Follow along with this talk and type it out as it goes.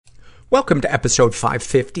Welcome to episode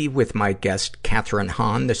 550 with my guest, Kathryn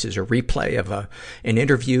Hahn. This is a replay of an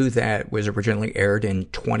interview that was originally aired in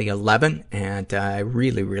 2011, and I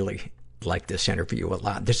really like this interview a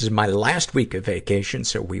lot. This is my last week of vacation,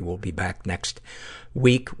 so we will be back next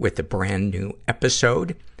week with a brand new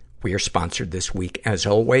episode. We are sponsored this week, as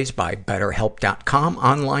always, by BetterHelp.com,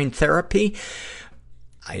 online therapy.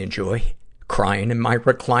 I enjoy crying in my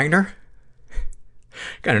recliner.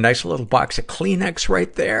 Got a nice little box of Kleenex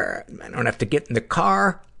right there. I don't have to get in the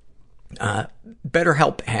car.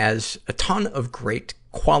 BetterHelp has a ton of great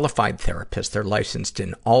qualified therapists. They're licensed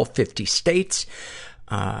in all 50 states.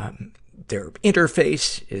 Their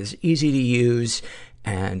interface is easy to use,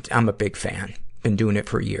 and I'm a big fan. Been doing it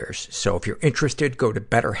for years. So if you're interested, go to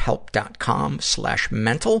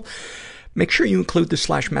betterhelp.com/mental. Make sure you include the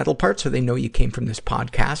 /mental part so they know you came from this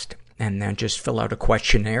podcast, and then just fill out a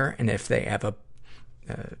questionnaire. And if they have a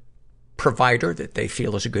provider that they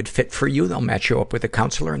feel is a good fit for you, they'll match you up with a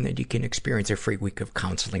counselor, and then you can experience a free week of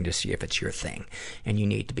counseling to see if it's your thing. And you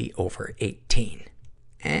need to be over 18.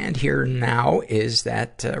 And here now is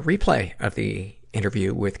that replay of the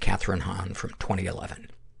interview with Kathryn Hahn from 2011.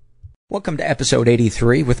 Welcome to episode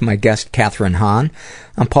 83 with my guest, Kathryn Hahn.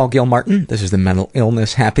 I'm Paul Gilmartin. This is the Mental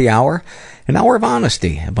Illness Happy Hour, an hour of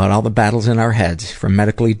honesty about all the battles in our heads, from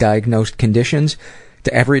medically diagnosed conditions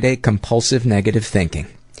to everyday compulsive negative thinking.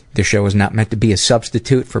 This show is not meant to be a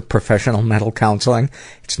substitute for professional mental counseling.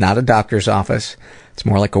 It's not a doctor's office. It's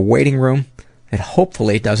more like a waiting room that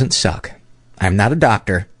hopefully doesn't suck. I'm not a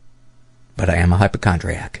doctor, but I am a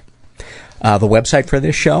hypochondriac. The website for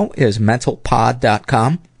this show is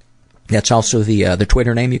mentalpod.com. That's also the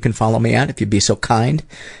Twitter name you can follow me at if you'd be so kind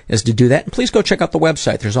as to do that. And please go check out the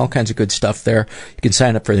website. There's all kinds of good stuff there. You can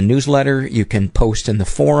sign up for the newsletter. You can post in the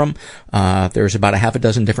forum. There's about a half a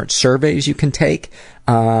dozen different surveys you can take.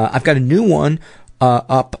 I've got a new one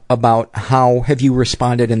up about how have you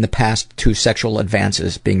responded in the past to sexual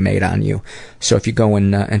advances being made on you. So if you go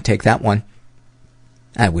and take that one,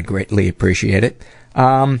 I would greatly appreciate it.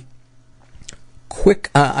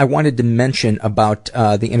 I wanted to mention about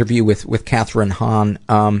the interview with Kathryn Hahn.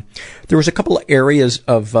 There was a couple of areas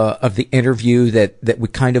of the interview that we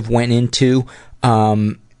kind of went into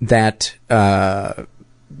that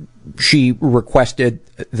she requested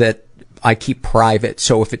that I keep private.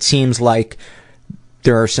 So if it seems like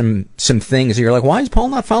there are some things that you're like, why is Paul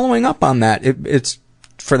not following up on that? It's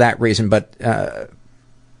for that reason, but I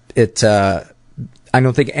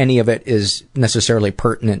don't think any of it is necessarily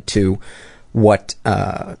pertinent to what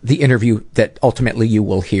the interview that ultimately you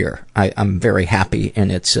will hear. I'm very happy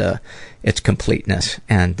in its completeness,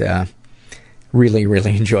 and really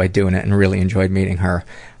enjoyed doing it and really enjoyed meeting her.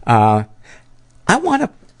 I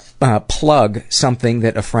want to plug something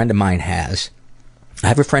that a friend of mine has. I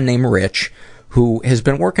have a friend named Rich who has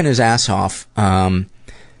been working his ass off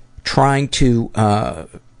trying to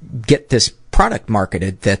get this product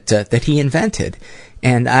marketed that he invented.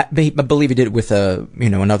 And I believe he did it with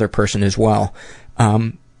another person as well.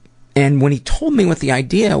 And when he told me what the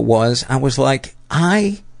idea was, I was like,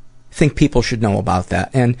 I think people should know about that.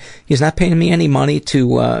 And he's not paying me any money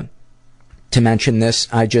to mention this.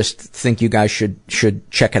 I just think you guys should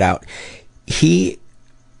check it out. He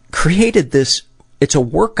created this. It's a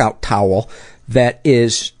workout towel that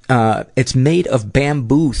is it's made of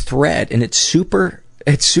bamboo thread, and it's super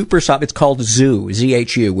soft. It's called Zhu,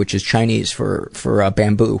 Z-H-U, which is Chinese for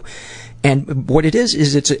bamboo. And what it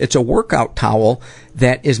is it's a workout towel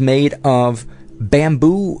that is made of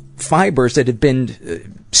bamboo fibers that have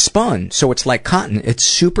been spun. So it's like cotton. It's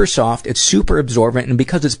super soft. It's super absorbent. And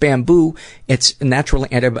because it's bamboo, it's naturally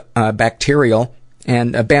antibacterial.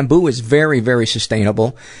 And bamboo is very, very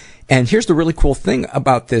sustainable. And here's the really cool thing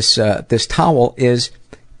about this towel is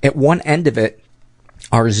at one end of it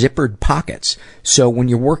are zippered pockets. So when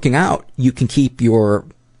you're working out, you can keep your,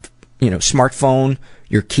 smartphone,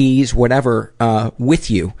 your keys, whatever, with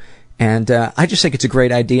you. And I just think it's a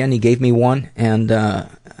great idea, and he gave me one, and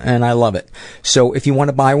I love it. So if you want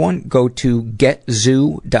to buy one, go to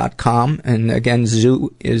getzhu.com, and again,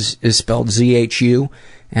 Zhu is spelled Z-H-U,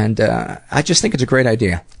 and I just think it's a great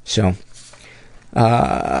idea. So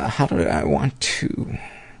how do I want to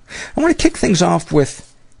kick things off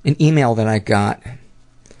with an email that I got.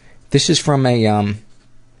 This is from a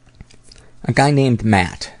guy named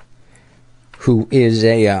Matt, who is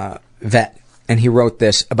a vet, and he wrote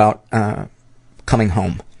this about coming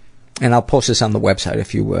home. And I'll post this on the website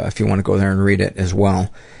if you want to go there and read it as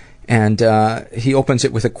well. And he opens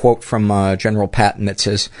it with a quote from General Patton that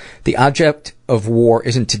says, "The object of war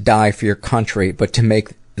isn't to die for your country, but to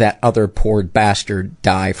make that other poor bastard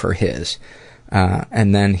die for his."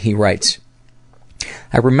 And then he writes,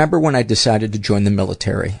 I remember when I decided to join the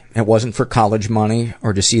military. It wasn't for college money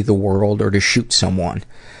or to see the world or to shoot someone.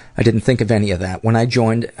 I didn't think of any of that. When I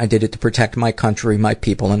joined, I did it to protect my country, my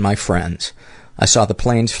people, and my friends. I saw the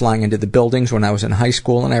planes flying into the buildings when I was in high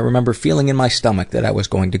school, and I remember feeling in my stomach that I was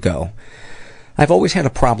going to go. I've always had a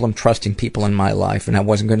problem trusting people in my life, and I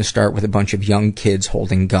wasn't going to start with a bunch of young kids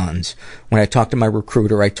holding guns. When I talked to my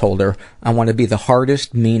recruiter, I told her, I want to be the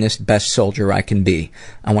hardest, meanest, best soldier I can be.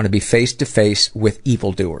 I want to be face-to-face with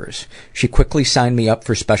evildoers. She quickly signed me up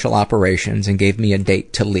for special operations and gave me a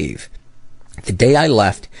date to leave. The day I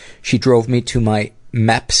left, she drove me to my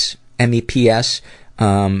MEPS, M-E-P-S,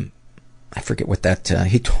 I forget what that,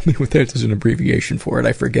 he told me what that is an abbreviation for it,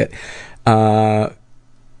 I forget.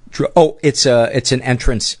 It's an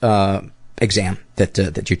entrance exam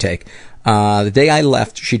that you take. The day I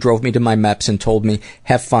left, she drove me to my MEPS and told me,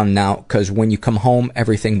 have fun now, because when you come home,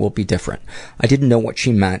 everything will be different. I didn't know what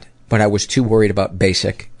she meant, but I was too worried about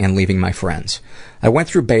basic and leaving my friends. I went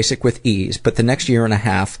through basic with ease, but the next year and a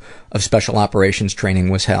half of special operations training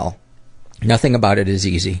was hell. Nothing about it is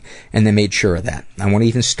easy, and they made sure of that. I won't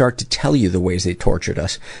even start to tell you the ways they tortured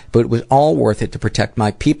us, but it was all worth it to protect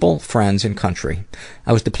my people, friends, and country.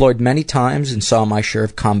 I was deployed many times and saw my share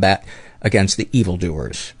of combat against the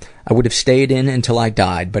evildoers. I would have stayed in until I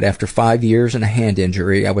died, but after 5 years and a hand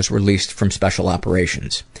injury, I was released from special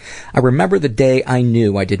operations. I remember the day I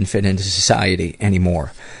knew I didn't fit into society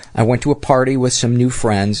anymore. I went to a party with some new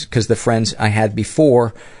friends, because the friends I had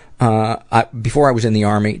before I was in the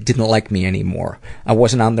Army, didn't like me anymore. I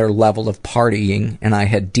wasn't on their level of partying, and I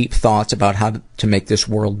had deep thoughts about how to make this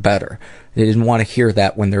world better. They didn't want to hear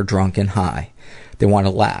that when they're drunk and high. They want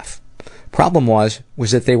to laugh. Problem was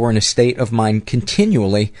that they were in a state of mind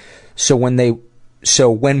continually, so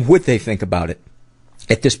when would they think about it?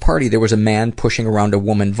 At this party, there was a man pushing around a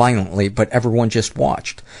woman violently, but everyone just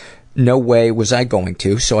watched. No way was I going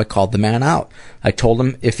to, so I called the man out. I told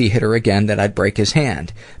him if he hit her again that I'd break his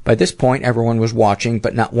hand. By this point, everyone was watching,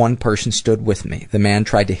 but not one person stood with me. The man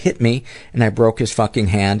tried to hit me, and I broke his fucking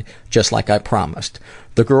hand, just like I promised.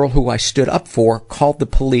 The girl who I stood up for called the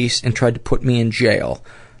police and tried to put me in jail.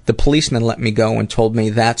 The policeman let me go and told me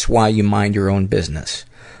that's why you mind your own business.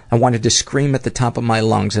 I wanted to scream at the top of my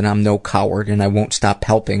lungs that I'm no coward and I won't stop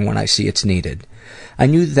helping when I see it's needed. I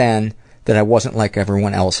knew then that I wasn't like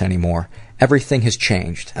everyone else anymore. Everything has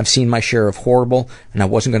changed. I've seen my share of horrible, and I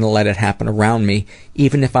wasn't going to let it happen around me.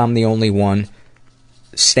 Even if I'm the only one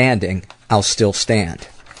standing, I'll still stand.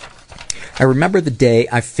 I remember the day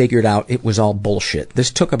I figured out it was all bullshit.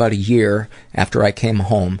 This took about a year after I came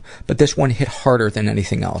home, but this one hit harder than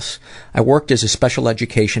anything else. I worked as a special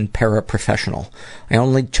education paraprofessional. I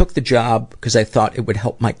only took the job because I thought it would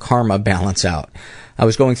help my karma balance out. I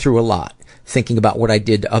was going through a lot, thinking about what I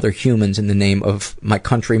did to other humans in the name of my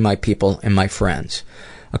country, my people, and my friends.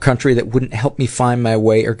 A country that wouldn't help me find my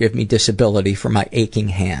way or give me disability for my aching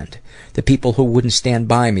hand. The people who wouldn't stand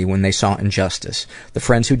by me when they saw injustice. The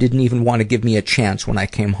friends who didn't even want to give me a chance when I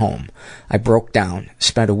came home. I broke down,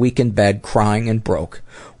 spent a week in bed crying and broke,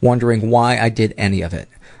 wondering why I did any of it.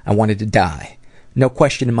 I wanted to die. No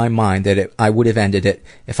question in my mind that I would have ended it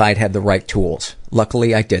if I had had the right tools.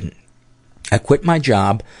 Luckily, I didn't. I quit my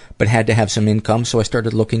job, but had to have some income, so I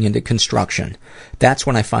started looking into construction. That's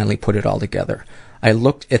when I finally put it all together. I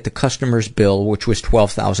looked at the customer's bill, which was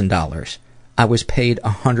 $12,000. I was paid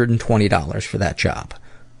 $120 for that job.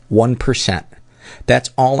 1%.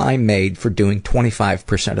 That's all I made for doing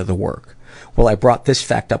 25% of the work. Well, I brought this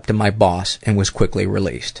fact up to my boss and was quickly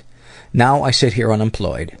released. Now I sit here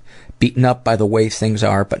unemployed, beaten up by the way things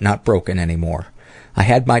are, but not broken anymore. I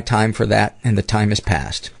had my time for that, and the time has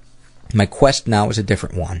passed. My quest now is a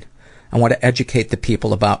different one. I want to educate the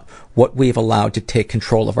people about what we've allowed to take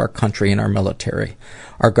control of our country and our military.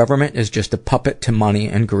 Our government is just a puppet to money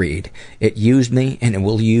and greed. It used me, and it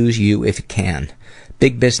will use you if it can.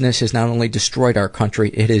 Big business has not only destroyed our country,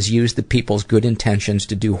 it has used the people's good intentions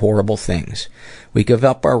to do horrible things. We give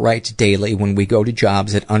up our rights daily when we go to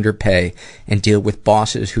jobs that underpay and deal with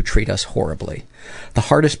bosses who treat us horribly. The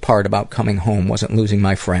hardest part about coming home wasn't losing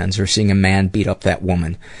my friends or seeing a man beat up that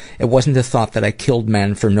woman. It wasn't the thought that I killed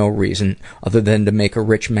men for no reason other than to make a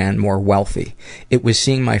rich man more wealthy. It was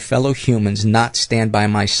seeing my fellow humans not stand by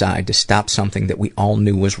my side to stop something that we all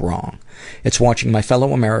knew was wrong. It's watching my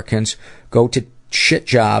fellow Americans go to shit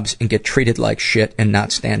jobs and get treated like shit and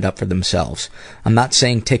not stand up for themselves. I'm not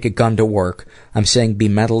saying take a gun to work. I'm saying be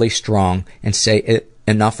mentally strong and say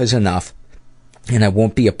enough is enough, and I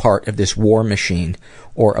won't be a part of this war machine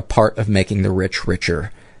or a part of making the rich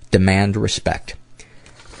richer. Demand respect.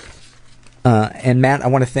 And Matt, I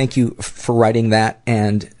want to thank you for writing that,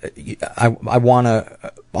 and I want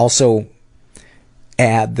to also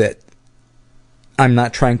add that I'm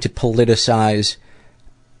not trying to politicize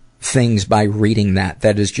things by reading that.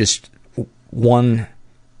 That is just one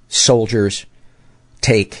soldier's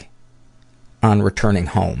take on returning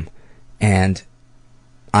home. And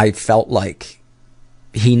I felt like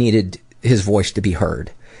he needed his voice to be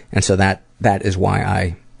heard. And so that is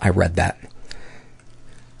why I read that.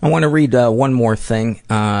 I want to read one more thing,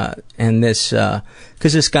 and this,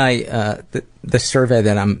 because this guy, the survey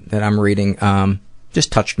that I'm reading,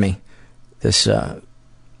 just touched me. This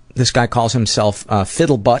guy calls himself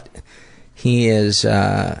Fiddlebutt. He is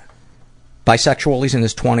bisexual. He's in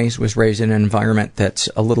his 20s. Was raised in an environment that's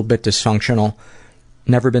a little bit dysfunctional.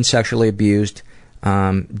 Never been sexually abused.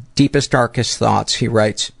 Deepest, darkest thoughts. He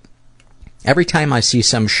writes, every time I see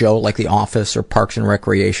some show like The Office or Parks and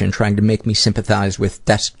Recreation trying to make me sympathize with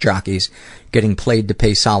desk jockeys getting played to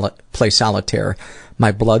play solitaire,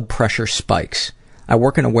 my blood pressure spikes. I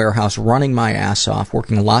work in a warehouse running my ass off,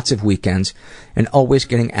 working lots of weekends, and always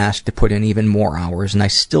getting asked to put in even more hours, and I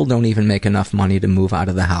still don't even make enough money to move out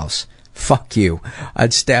of the house. Fuck you.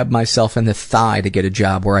 I'd stab myself in the thigh to get a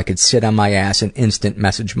job where I could sit on my ass and instant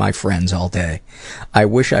message my friends all day. I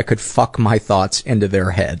wish I could fuck my thoughts into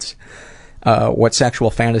their heads. What sexual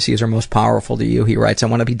fantasies are most powerful to you? He writes, I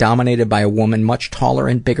want to be dominated by a woman much taller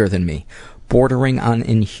and bigger than me, bordering on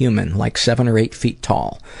inhuman, like 7 or 8 feet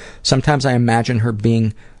tall. Sometimes I imagine her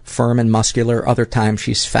being firm and muscular, other times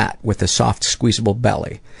she's fat with a soft, squeezable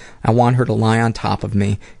belly. I want her to lie on top of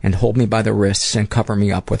me and hold me by the wrists and cover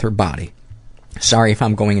me up with her body. Sorry if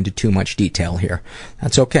I'm going into too much detail here.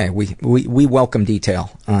 That's okay. We welcome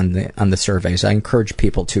detail on the surveys. I encourage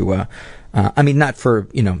people to, I mean, not for,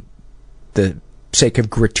 the sake of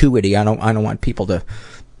gratuity. I don't want people to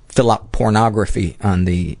fill out pornography on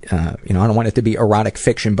the, I don't want it to be erotic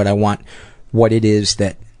fiction, but I want what it is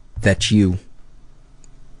that you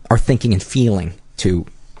are thinking and feeling to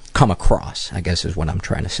come across, I guess is what I'm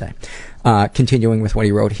trying to say. Continuing with what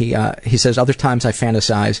he wrote, he says, other times I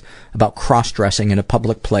fantasize about cross-dressing in a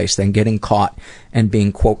public place, then getting caught and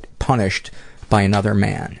being, quote, punished by another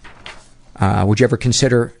man. Would you ever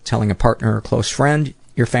consider telling a partner or close friend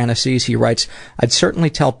your fantasies? He writes, I'd certainly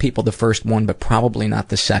tell people the first one, but probably not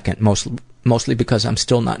the second, mostly because I'm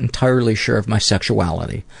still not entirely sure of my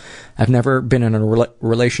sexuality. I've never been in a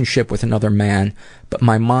relationship with another man, but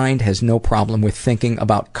my mind has no problem with thinking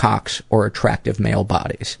about cocks or attractive male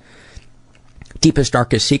bodies. Deepest,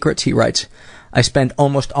 darkest secrets, he writes, I spend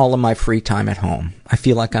almost all of my free time at home. I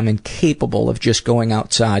feel like I'm incapable of just going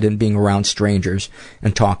outside and being around strangers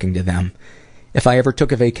and talking to them. If I ever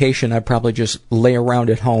took a vacation, I'd probably just lay around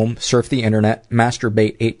at home, surf the internet,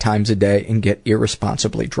 masturbate 8 times a day, and get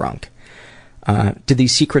irresponsibly drunk. Do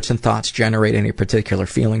these secrets and thoughts generate any particular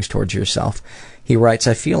feelings towards yourself? He writes,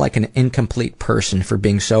 I feel like an incomplete person for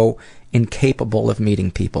being so incapable of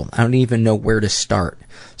meeting people. I don't even know where to start.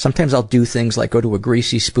 Sometimes I'll do things like go to a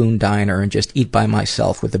greasy spoon diner and just eat by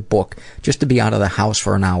myself with a book, just to be out of the house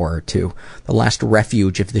for an hour or two. The last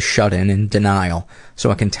refuge of the shut-in and denial,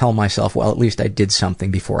 so I can tell myself, well, at least I did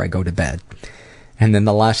something before I go to bed. And then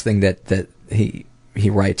the last thing that he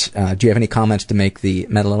writes, do you have any comments to make the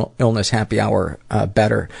mental illness happy hour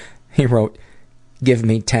better? He wrote, give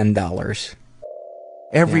me $10.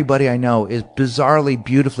 Everybody I know is bizarrely,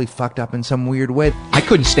 beautifully fucked up in some weird way. I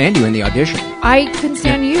couldn't stand you in the audition. I couldn't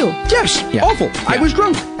stand you. Yes, awful. I was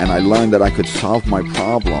drunk. And I learned that I could solve my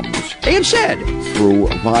problems And sad. through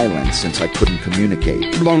violence since I couldn't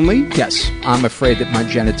communicate. Lonely. Yes, I'm afraid that my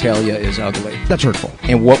genitalia is ugly. That's hurtful.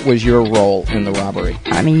 And what was your role in the robbery?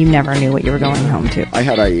 I mean, you never knew what you were going home to. I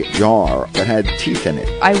had a jar that had teeth in it.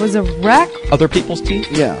 I was a wreck. Other people's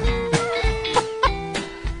teeth? Yeah.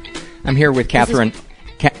 I'm here with Kathryn.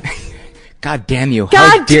 God damn you.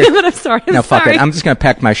 God damn it, I'm sorry. No, fuck it. I'm just going to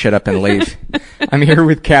pack my shit up and leave. I'm here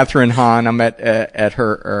with Kathryn Hahn. I'm at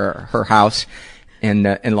her house in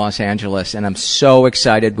Los Angeles, and I'm so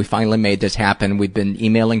excited we finally made this happen. We've been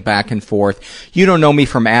emailing back and forth. You don't know me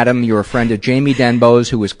from Adam. You're a friend of Jamie Denbo's,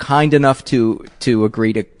 who was kind enough to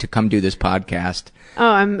agree to come do this podcast. Oh,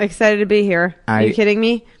 I'm excited to be here. Are you kidding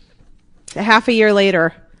me? Half a year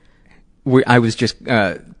later. I was just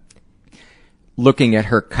looking at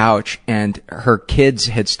her couch, and her kids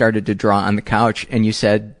had started to draw on the couch, and you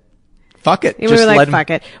said, fuck it. We were like, fuck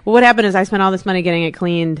it. Well, what happened is I spent all this money getting it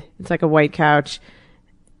cleaned. It's like a white couch.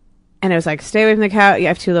 And it was like, stay away from the couch. You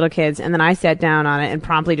have 2 little kids. And then I sat down on it and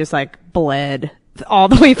promptly just like bled all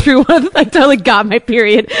the way through. I totally got my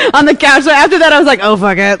period on the couch. So after that, I was like, oh,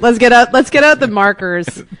 fuck it. Let's get out the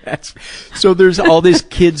markers. So there's all these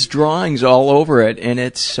kids' drawings all over it, and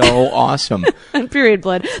it's so awesome. And period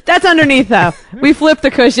blood. That's underneath, though. We flipped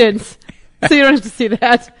the cushions, so you don't have to see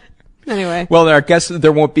that. Anyway. Well, I guess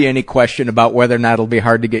there won't be any question about whether or not it'll be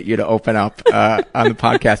hard to get you to open up on the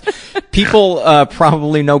podcast. People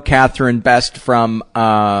probably know Kathryn best from,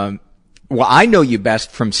 well, I know you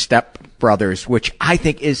best from Step Brothers, which I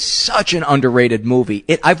think is such an underrated movie.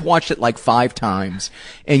 I've watched it like 5 times,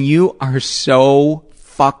 and you are so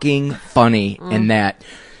fucking funny in that.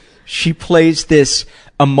 She plays this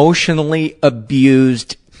emotionally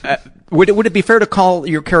abused. Would it be fair to call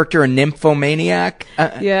your character a nymphomaniac?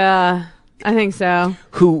 Yeah, I think so.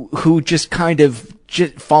 Who just kind of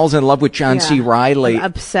falls in love with John C. Reilly.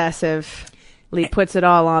 Obsessively puts it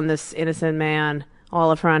all on this innocent man,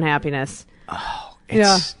 all of her unhappiness. Oh,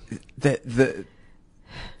 it's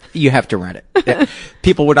you have to rent it.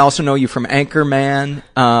 People would also know you from Anchorman.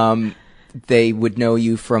 They would know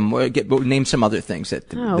you from name some other things that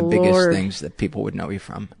the biggest things that people would know you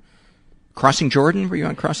from. Crossing Jordan? Were you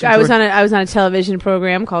on Crossing Jordan? I was on a television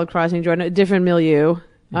program called Crossing Jordan, a different milieu.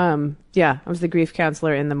 I was the grief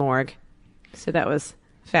counselor in the morgue. So that was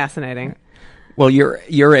fascinating. Well,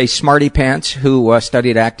 you're a smarty pants who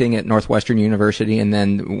studied acting at Northwestern University and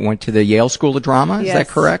then went to the Yale School of Drama. Is that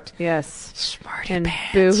correct? Yes. Smarty and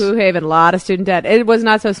pants. Boo-hoo Haven, a lot of student debt. It was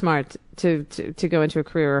not so smart to go into a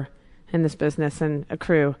career in this business and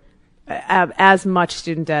accrue as much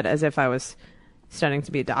student debt as if I was studying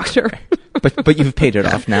to be a doctor. but you've paid it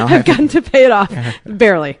off now. I've gotten to pay it off.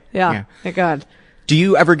 Barely. Yeah. Thank God. Do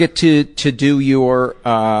you ever get to do your,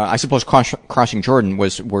 I suppose Crossing Jordan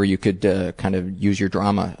was where you could kind of use your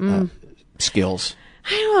drama skills? I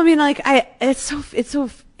don't know. I mean, like, it's so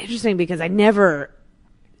interesting because I never,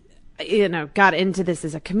 got into this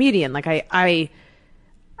as a comedian. Like, I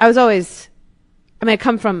was always, I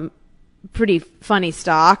come from pretty funny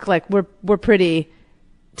stock. Like, we're pretty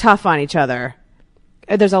tough on each other.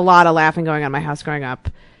 There's a lot of laughing going on in my house growing up.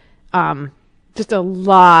 Just a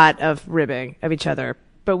lot of ribbing of each other.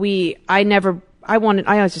 But I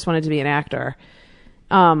always just wanted to be an actor.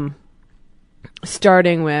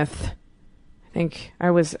 Starting with, I think I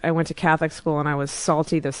went to Catholic school and I was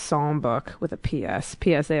Salty the Psalm Book with a P.S.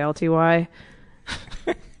 P-S-A-L-T-Y.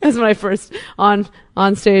 That's my first on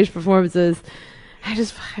stage performances.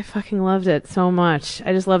 I fucking loved it so much.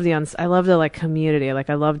 I just love I love the like community. Like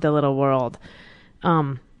I love the little world.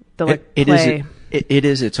 Play. It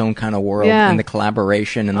is its own kind of world, and the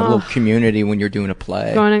collaboration and the little community when you're doing a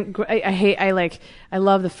play. I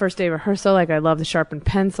love the first day rehearsal. Like I love the sharpened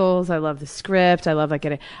pencils. I love the script. I love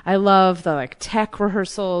I love the like tech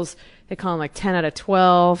rehearsals. They call them like 10 out of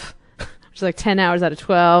 12, which is like 10 hours out of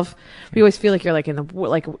 12. We always feel like you're like I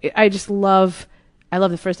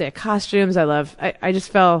love the first day of costumes. I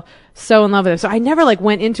just fell so in love with it. So I never like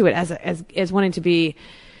went into it as wanting to be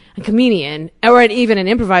a comedian or even an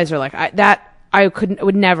improviser. Like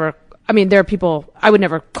would never. I mean, there are people I would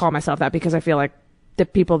never call myself that because I feel like the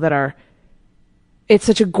people that are. It's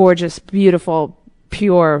such a gorgeous, beautiful,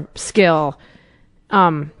 pure skill,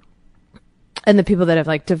 and the people that have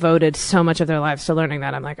like devoted so much of their lives to learning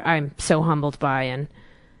that, I'm so humbled by and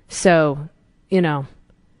so in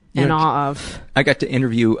awe of. I got to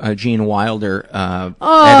interview Gene Wilder.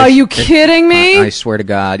 Are you kidding me? I swear to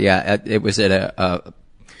God, yeah. It was at a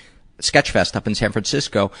Sketchfest up in San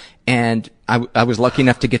Francisco, and I was lucky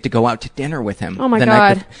enough to get to go out to dinner with him. Oh my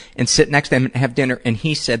God. And sit next to him and have dinner, and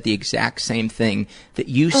he said the exact same thing that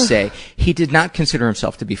you say. He did not consider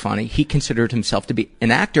himself to be funny. He considered himself to be an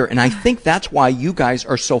actor, and I think that's why you guys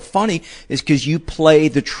are so funny, is because you play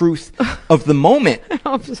the truth of the moment. I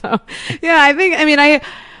hope so. Yeah, I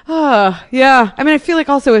feel like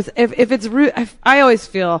also if it's I always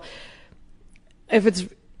feel if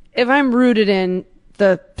I'm rooted in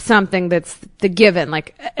something that's the given,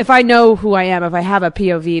 like if I know who I am, if I have a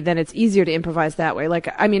POV, then it's easier to improvise that way.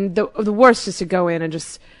 Like, I mean, the worst is to go in and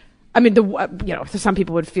just, some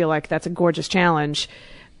people would feel like that's a gorgeous challenge,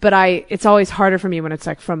 but it's always harder for me when it's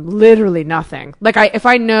like from literally nothing. Like if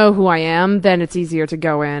I know who I am, then it's easier to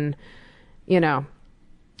go in, I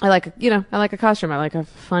like a costume. I like a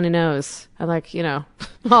funny nose. I like,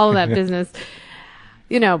 all of that business,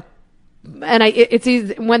 and it's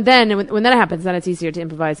easy when that happens, then it's easier to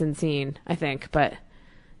improvise in scene, I think. But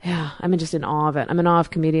yeah, I'm just in awe of it. I'm in awe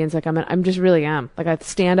of comedians. Like I'm just really am. Like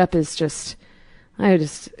stand up is just, I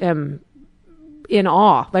just am in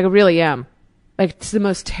awe. Like I really am. Like it's the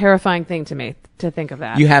most terrifying thing to me to think of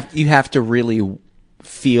that. You have to really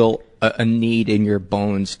feel a need in your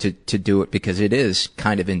bones to do it, because it is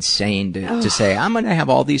kind of insane to say, I'm going to have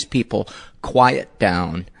all these people quiet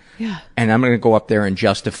down. Yeah. And I'm going to go up there and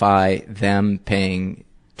justify them paying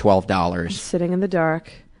 $12. Sitting in the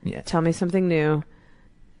dark. Yeah. Tell me something new.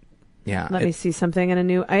 Yeah. Let me see something in a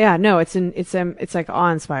new. It's like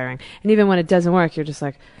awe-inspiring. And even when it doesn't work, you're just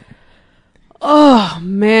like, Oh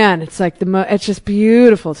man, it's like it's just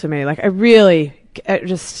beautiful to me. Like it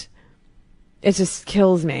just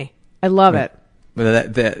kills me. I love it.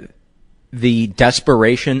 But the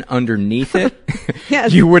desperation underneath it,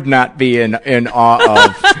 Yes. you would not be in awe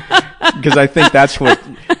of, because I think that's what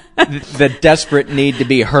the desperate need to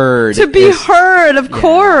be heard. To be heard, of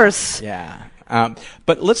course. Yeah.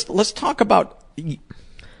 But let's talk about.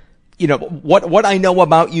 What I know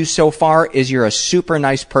about you so far is you're a super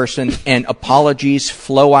nice person, and apologies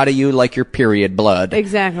flow out of you like your period blood.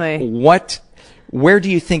 Exactly. Where do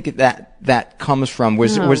you think that comes from?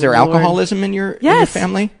 Was there alcoholism in your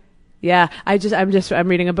family? Yeah. I'm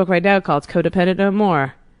reading a book right now called Codependent No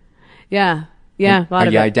More. Yeah. Yeah. Are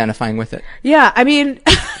you identifying with it? Yeah. I mean,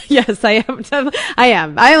 yes, I am. I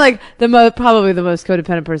am. I'm like probably the most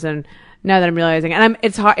codependent person now that I'm realizing. And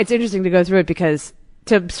it's hard. It's interesting to go through it because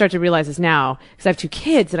to start to realize this now, because I have 2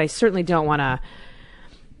 kids and I certainly don't want to,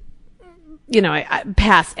 I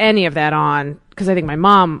pass any of that on, because I think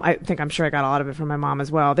I'm sure I got a lot of it from my mom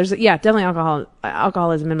as well. There's definitely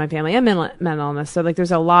alcoholism in my family and mental illness. So like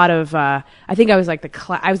there's a lot of, I think I was like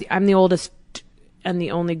I'm the oldest and the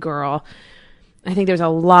only girl. I think there's a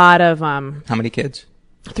lot of, how many kids?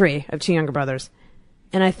 3. I have 2 younger brothers.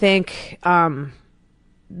 And I think,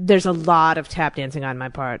 there's a lot of tap dancing on my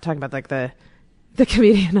part, talking about like the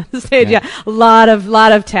comedian on the stage. Yeah. A lot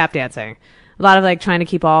of tap dancing. A lot of like trying to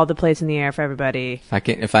keep all the plates in the air for everybody.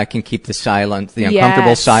 If I can keep the silence, the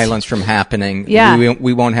uncomfortable silence from happening,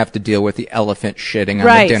 we won't have to deal with the elephant shitting on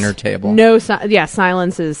the dinner table. No,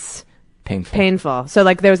 silence is painful. So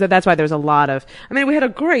like that's why there was a lot of, I mean, we had a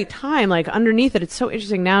great time. Like underneath it, it's so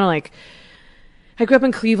interesting now. Like I grew up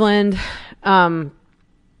in Cleveland,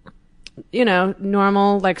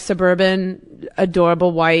 normal, like suburban,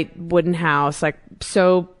 adorable white wooden house, like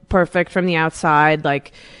so perfect from the outside.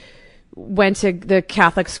 Like went to the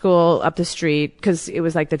Catholic school up the street because it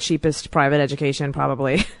was like the cheapest private education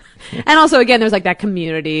probably. And also again, there was like that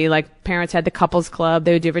community, like parents had the couples club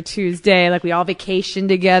they would do every Tuesday. Like we all vacationed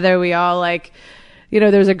together. We all like,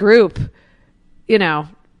 there was a group, that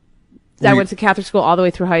went to Catholic school all the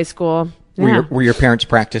way through high school. Yeah. Were your parents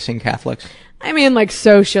practicing Catholics? I mean, like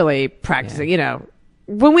socially practicing,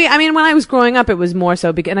 when I was growing up, it was more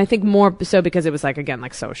so, and I think more so because it was like, again,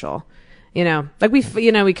 like social, like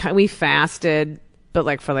we fasted, but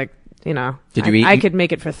like for like, Did you eat? I could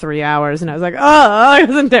make it for 3 hours and I was like, oh,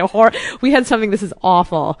 isn't that horrible? We had something, this is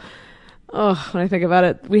awful. Oh, when I think about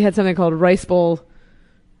it, we had something called Rice Bowl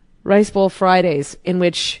Fridays, in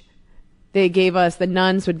which the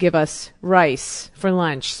nuns would give us rice for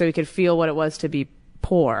lunch so we could feel what it was to be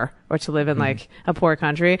poor or to live in like a poor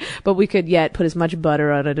country, but we could yet put as much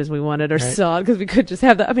butter on it as we wanted or salt, because we could just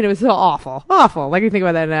have it was so awful. Like you think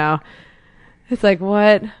about that now, it's like,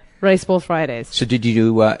 what? Rice Bowl Fridays. So did you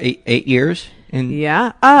do 8 years?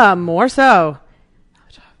 More so.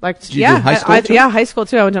 Like, did you do high school too? High school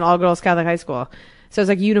too. I went to an all-girls Catholic high school, so it was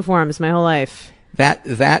like uniforms my whole life.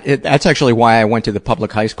 That's actually why I went to the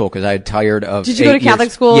public high school, because I had tired of. Did you go to Catholic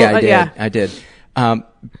school? Yeah, I did.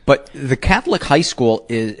 But the Catholic high school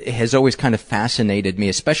has always kind of fascinated me,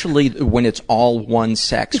 especially when it's all one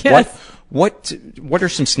sex. Yes. What are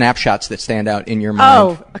some snapshots that stand out in your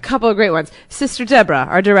mind? Oh, a couple of great ones. Sister Deborah,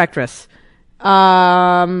 our directress. What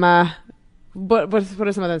are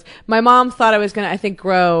some of those? My mom thought I was going to, I think,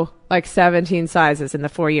 grow like 17 sizes in the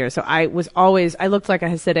 4 years. So I looked like a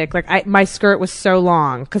Hasidic. Like my skirt was so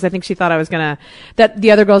long because I think she thought I was going to, that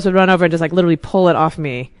the other girls would run over and just like literally pull it off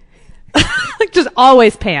me. Like just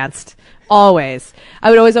always pantsed. Always. I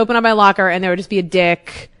would always open up my locker and there would just be a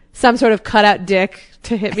dick, some sort of cutout dick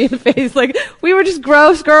to hit me in the face. Like we were just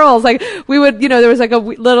gross girls. Like we would, there was like a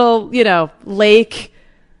little, lake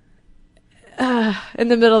in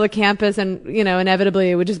the middle of the campus, and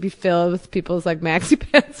inevitably it would just be filled with people's like maxi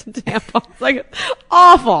pants and tampons. Like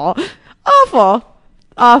awful.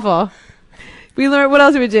 We learned, what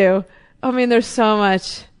else did we do? I mean, there's so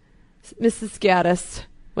much. Mrs. Gaddis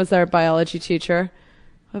was our biology teacher.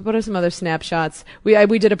 What are some other snapshots? We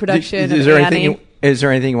did a production. Is there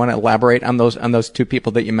anything you want to elaborate on those two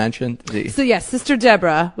people that you mentioned? So yes, Sister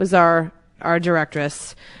Deborah was our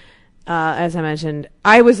directress. As I mentioned,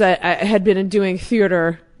 I had been doing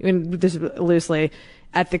theater, this loosely,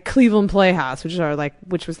 at the Cleveland Playhouse, which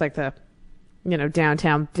was like the,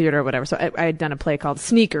 downtown theater or whatever. So I had done a play called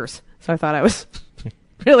Sneakers. So I thought I was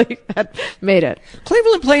really had made it.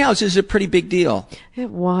 Cleveland Playhouse is a pretty big deal. It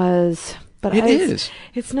was. But it is.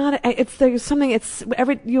 It's not. There's something.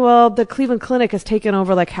 The Cleveland Clinic has taken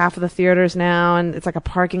over like half of the theaters now, and it's like a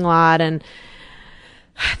parking lot. And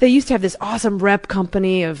they used to have this awesome rep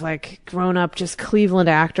company of like grown up just Cleveland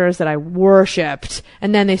actors that I worshipped.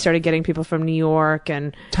 And then they started getting people from New York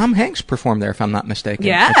and Tom Hanks performed there, if I'm not mistaken.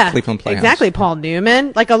 yeah, at Cleveland Playhouse. exactly. Paul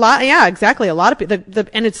Newman, like a lot. Yeah, exactly. A lot of people,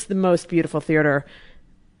 and it's the most beautiful theater.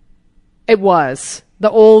 It was.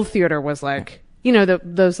 The old theater was like, you know,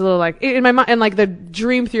 those little like in my mind, and like the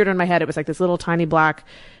dream theater in my head, it was like this little tiny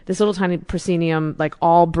proscenium, like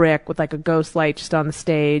all brick with like a ghost light just on the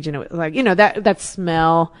stage, and it was like, you know, that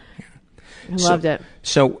smell. I loved it.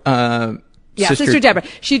 So, Sister Deborah.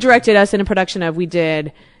 She directed us in a production of. We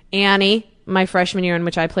did Annie, my freshman year, in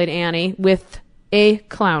which I played Annie with a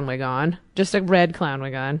clown wig on, just a red clown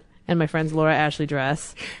wig on, and my friend's Laura Ashley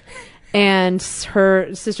dress, and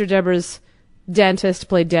her Sister Deborah's dentist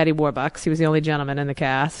played Daddy Warbucks. He was the only gentleman in the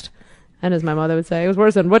cast. And as my mother would say, it was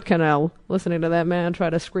worse than Root Canal, listening to that man try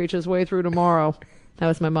to screech his way through tomorrow. That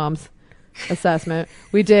was my mom's assessment.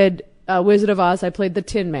 We did Wizard of Oz. I played the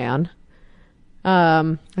Tin Man.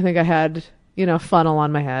 I think I had, you know, funnel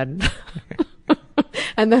on my head.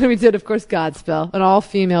 And then we did, of course, Godspell, an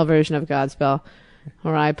all-female version of Godspell,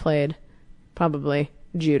 where I played probably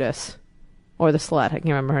Judas or the slut. I can't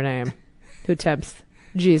remember her name, who tempts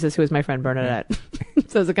Jesus, who was my friend Bernadette.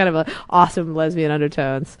 So it was a kind of a awesome lesbian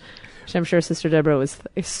undertones, which I'm sure Sister Deborah was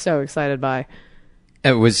so excited by.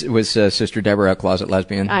 Was Sister Deborah a closet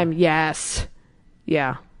lesbian? Yes.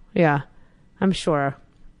 Yeah. I'm sure.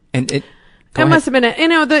 And it must have been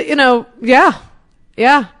yeah.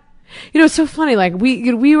 You know, it's so funny. Like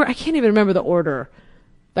we were, I can't even remember the order.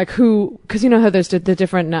 Like who, cause you know how there's the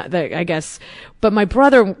different, I guess, but my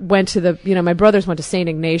brother went to my brothers went to St.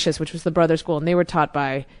 Ignatius, which was the brother school, and they were taught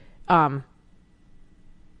by, I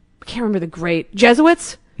can't remember the great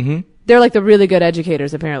Jesuits. Mm-hmm. They're like the really good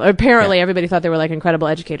educators, apparently. Everybody thought they were like incredible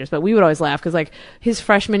educators, but we would always laugh because like his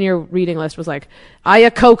freshman year reading list was like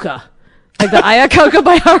Iacocca, like the Iacocca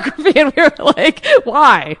biography, and we were like,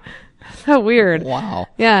 why? So weird. Wow.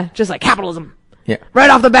 Yeah, just like capitalism. Yeah. Right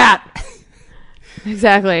off the bat.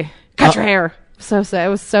 Exactly. Cut your hair. So sad. It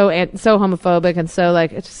was so homophobic and so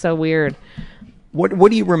like it's just so weird.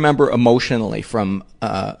 What do you remember emotionally from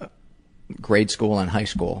grade school and high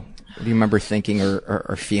school? What do you remember thinking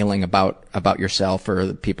or feeling about yourself or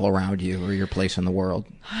the people around you or your place in the world?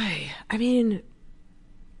 I mean,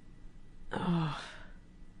 I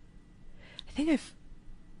think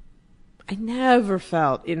I never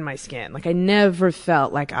felt in my skin. Like I never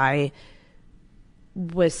felt like I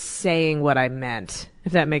was saying what I meant,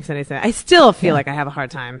 if that makes any sense. I still feel like I have a hard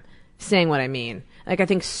time saying what I mean. Like I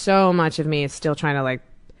think so much of me is still trying to like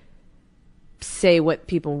say what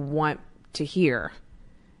people want to hear.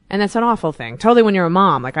 And that's an awful thing. Totally when you're a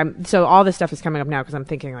mom. Like so all this stuff is coming up now because I'm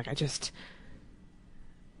thinking like I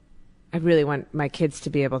really want my kids to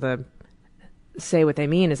be able to say what they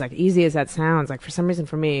mean. As like easy as that sounds. Like for some reason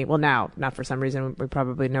for me, well now, not for some reason, we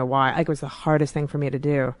probably know why. Like it was the hardest thing for me to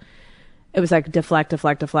do. It was like deflect, and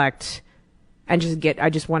I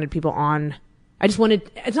just wanted people on. It's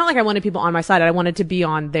not like I wanted people on my side. I wanted to be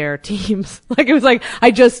on their teams. Like it was like,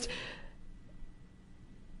 it was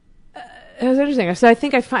interesting. So I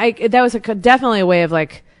think that was definitely a way of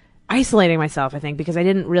like isolating myself, I think, because I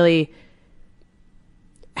didn't really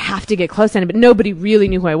have to get close to anybody. Nobody really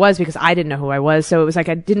knew who I was because I didn't know who I was. So it was like,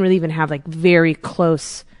 I didn't really even have like very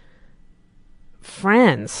close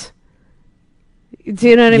friends. Do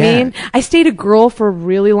you know what I mean? I stayed a girl for a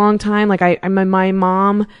really long time. Like my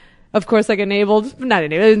mom, of course, like not enabled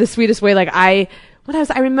in the sweetest way. Like I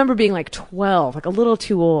remember being like 12, like a little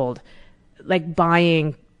too old, like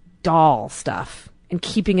buying doll stuff and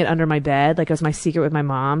keeping it under my bed. Like it was my secret with my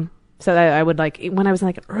mom. So that I would like, when I was in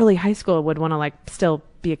like early high school, I would want to like still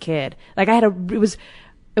be a kid. Like it was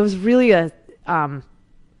really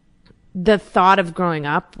the thought of growing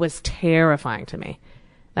up was terrifying to me.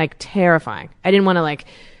 Like terrifying. I didn't want to like,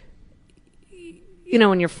 you know,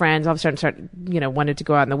 when your friends all of a sudden wanted to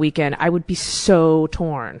go out on the weekend, I would be so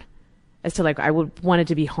torn as to like, I would wanted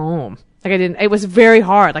to be home. Like it was very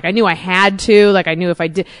hard. Like I knew I had to, like I knew if I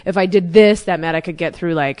did this, that meant I could get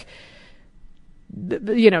through like,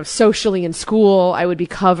 socially in school, I would be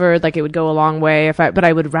covered. Like it would go a long way but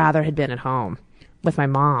I would rather had been at home with my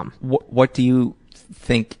mom. What do you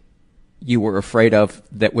think you were afraid of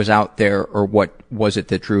that was out there, or what was it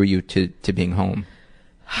that drew you to being home?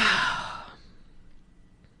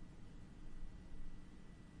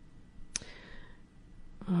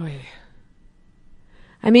 I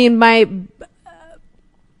mean, I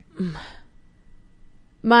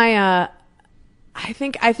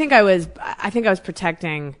think I was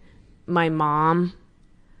protecting my mom.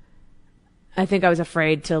 I think I was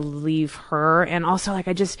afraid to leave her, and also like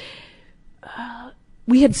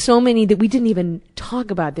we had so many that we didn't even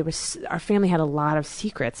talk about. Our family had a lot of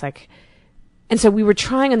secrets, like, and so we were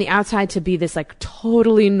trying on the outside to be this like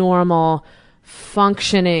totally normal,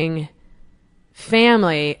 functioning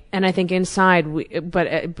family, and I think inside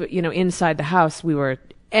but you know, inside the house we were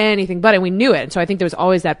anything but, and we knew it. And so I think there was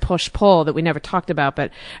always that push pull that we never talked about.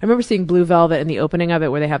 But I remember seeing Blue Velvet in the opening of it,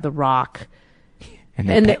 where they have the rock.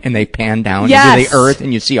 And they pan down yes. into the earth,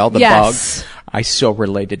 and you see all the yes. bugs. I so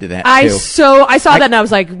related to that, too. I saw that, and I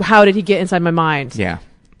was like, how did he get inside my mind? Yeah.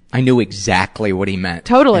 I knew exactly what he meant.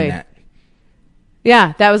 Totally. in that.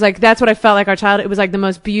 Yeah, that was like, that's what I felt like our child. It was like the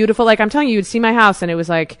most beautiful, like I'm telling you, you'd see my house, and it was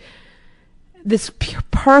like this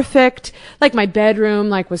perfect, like my bedroom,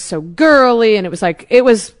 like was so girly, and it was like, it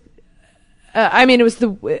was like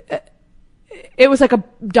a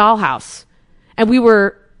dollhouse,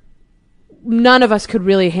 and none of us could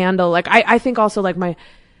really handle, like, I think also like my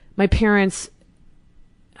parents,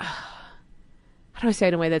 how do I say it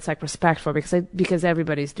in a way that's like respectful, because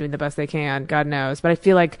everybody's doing the best they can, God knows, but I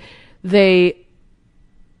feel like they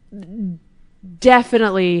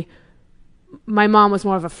definitely, my mom was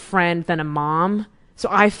more of a friend than a mom, so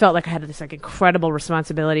I felt like I had this like incredible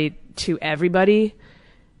responsibility to everybody,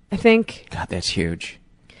 I think. God, that's huge.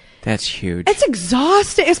 That's huge. It's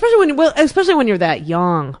exhausting, especially when you're that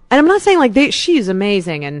young. And I'm not saying like she's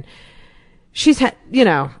amazing, and she's had, you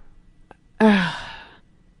know.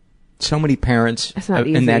 So many parents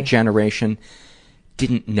in that generation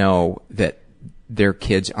didn't know that their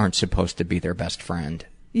kids aren't supposed to be their best friend.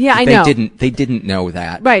 Yeah, I know. They didn't know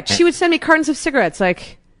that. Right. She would send me cartons of cigarettes,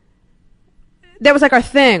 like. That was like our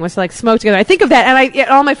thing, was to like smoke together. I think of that, and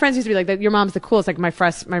all my friends used to be like, "That your mom's the coolest." Like my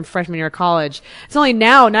freshman year of college. It's only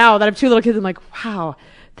now that I have two little kids, I'm like, wow,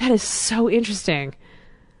 that is so interesting.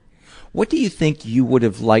 What do you think you would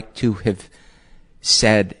have liked to have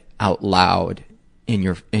said out loud in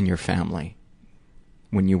your family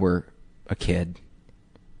when you were a kid?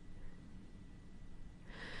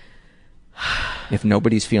 If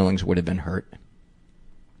nobody's feelings would have been hurt.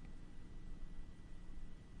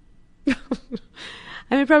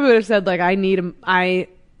 I mean, probably would have said like, I need a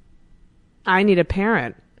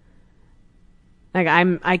parent. Like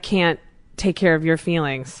I can't take care of your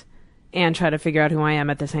feelings and try to figure out who I am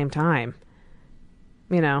at the same time.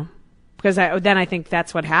 You know, because I think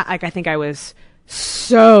that's what happened. Like I think I was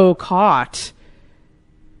so caught,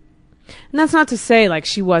 and that's not to say like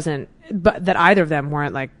she wasn't, but that either of them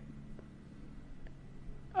weren't like,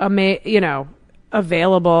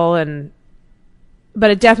 available and. But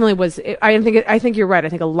it definitely was. I think you're right. I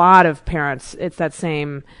think a lot of parents, it's that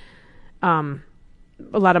same. A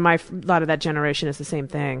lot of that generation is the same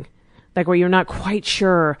thing, like where you're not quite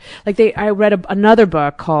sure. Like I read another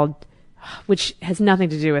book called, which has nothing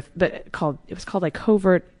to do with, it was called like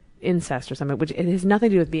Covert Incest or something, which it has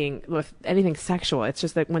nothing to do with anything sexual. It's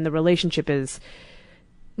just that when the relationship is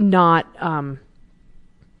not.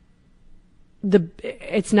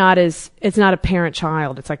 It's not a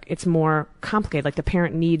parent-child. It's like, it's more complicated. Like the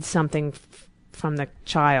parent needs something from the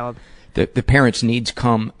child. The parent's needs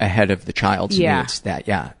come ahead of the child's needs.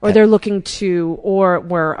 Or they're looking to, or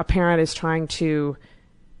where a parent is trying to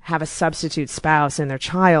have a substitute spouse in their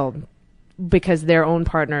child because their own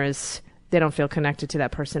partner they don't feel connected to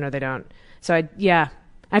that person, or they don't. So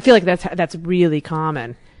I feel like that's really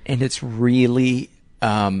common. And it's really,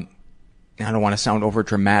 I don't want to sound over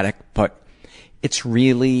dramatic, but it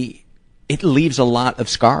leaves a lot of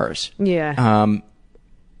scars. Yeah.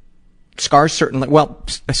 Scars certainly,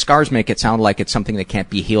 scars make it sound like it's something that can't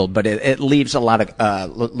be healed, but it leaves a lot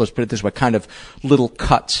of, let's put it this way, kind of little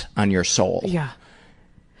cuts on your soul. Yeah.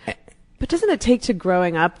 But doesn't it take to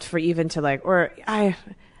growing up for even to like, I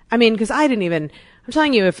mean, because I didn't even, I'm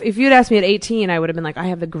telling you, if you'd asked me at 18, I would have been like, I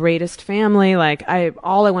have the greatest family. Like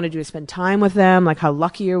all I want to do is spend time with them. Like how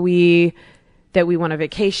lucky are we that we want a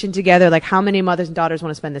vacation together? Like how many mothers and daughters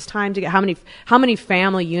want to spend this time together? How many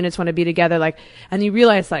family units want to be together? Like, and you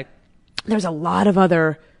realize like there's a lot of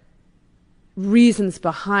other reasons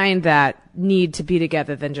behind that need to be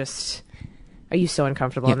together than just, are you so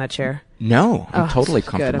uncomfortable in that chair? No, I'm totally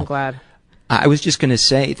comfortable. Good, I'm glad. I was just going to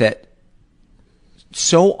say that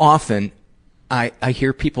so often I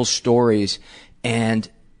hear people's stories and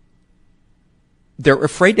they're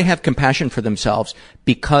afraid to have compassion for themselves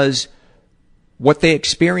because what they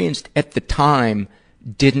experienced at the time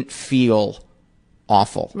didn't feel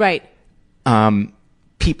awful. Right.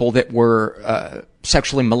 People that were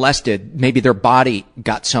sexually molested, maybe their body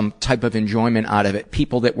got some type of enjoyment out of it.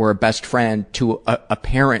 People that were a best friend to a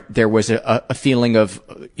parent, there was a feeling of,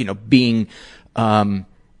 being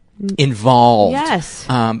involved. Yes.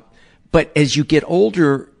 But as you get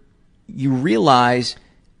older, you realize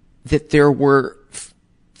that there were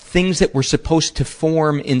things that were supposed to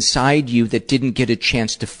form inside you that didn't get a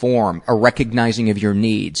chance to form, a recognizing of your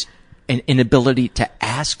needs, an inability to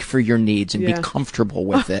ask for your needs and be comfortable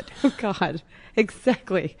with it. Oh, God.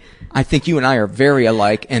 Exactly. I think you and I are very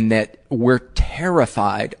alike in that we're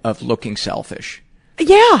terrified of looking selfish.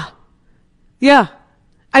 Yeah. Yeah.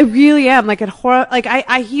 I really am. Like,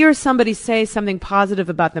 I hear somebody say something positive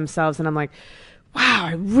about themselves, and I'm like, wow,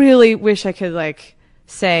 I really wish I could, like,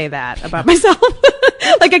 say that about myself.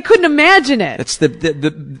 Like, I couldn't imagine it. It's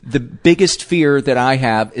the biggest fear that I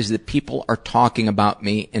have is that people are talking about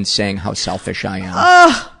me and saying how selfish I am.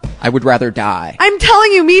 I would rather die. I'm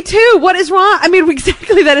telling you, me too. What is wrong? I mean,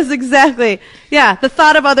 exactly. That is exactly. Yeah. The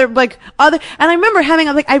thought of other, and I remember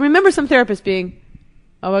I remember some therapist being,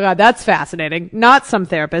 oh my God, that's fascinating. Not some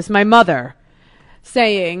therapist, my mother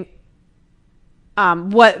saying,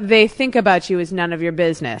 what they think about you is none of your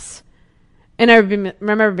business. And I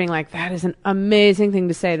remember being like, that is an amazing thing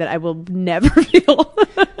to say that I will never feel.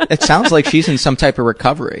 It sounds like she's in some type of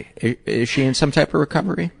recovery. Is she in some type of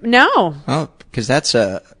recovery? No. Oh, because that's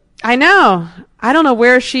I know. I don't know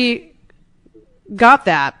where she got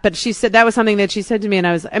that, but she said that was something that she said to me,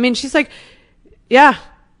 and she's like, yeah,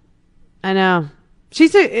 I know.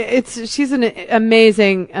 She's an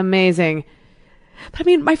amazing. But I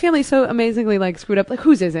mean, my family's so amazingly like screwed up. Like,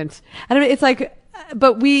 whose isn't? I don't know. It's like,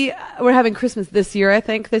 but we're having Christmas this year. I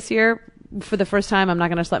think this year for the first time, I'm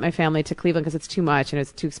not going to let my family to Cleveland because it's too much and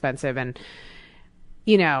it's too expensive. And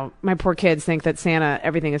you know, my poor kids think that Santa,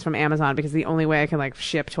 everything is from Amazon because the only way I can like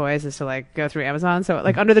ship toys is to like go through Amazon. So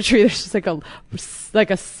like under the tree, there's just like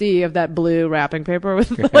a sea of that blue wrapping paper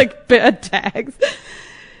with like bad tags.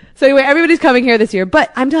 So anyway, everybody's coming here this year,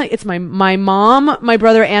 but I'm telling you, it's my mom, my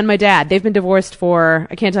brother, and my dad. They've been divorced for,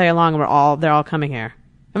 I can't tell you how long, they're all coming here.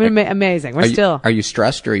 I mean, amazing. Are you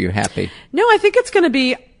stressed or are you happy? No, I think it's going to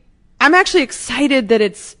be, I'm actually excited that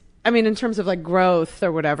it's, I mean, in terms of like growth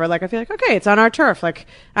or whatever, like I feel like, okay, it's on our turf. Like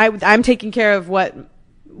I'm taking care of what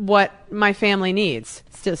my family needs.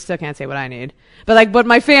 Still can't say what I need, but like what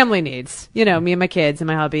my family needs, you know, me and my kids and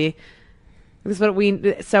my hubby. This is what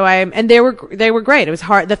and they were great. It was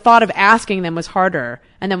hard. The thought of asking them was harder.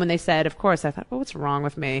 And then when they said, of course, I thought, well, what's wrong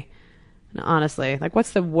with me? And honestly, like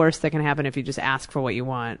what's the worst that can happen if you just ask for what you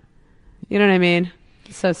want? You know what I mean?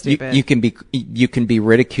 It's so stupid. You can be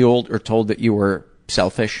ridiculed or told that you were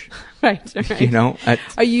selfish. Right. You know?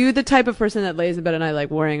 Are you the type of person that lays in bed at night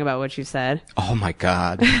like worrying about what you said? Oh my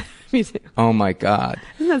God. Me too. Oh my God.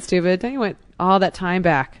 Isn't that stupid? Don't you want all that time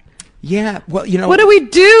back? Yeah, well, you know. What do we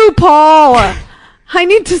do, Paul? I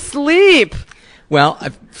need to sleep. Well,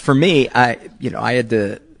 for me, I had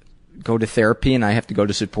to go to therapy and I have to go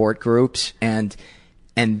to support groups and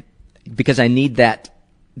because I need that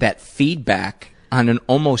feedback on an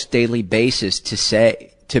almost daily basis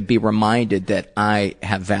to be reminded that I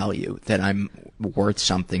have value, that I'm worth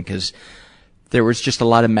something, because there was just a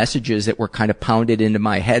lot of messages that were kind of pounded into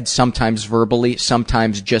my head, sometimes verbally,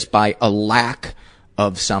 sometimes just by a lack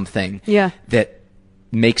of something that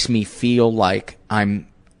makes me feel like I'm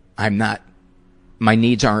not, my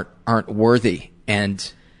needs aren't worthy,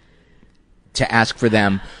 and to ask for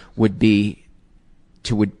them would be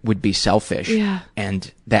selfish. Yeah.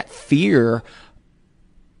 And that fear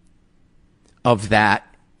of that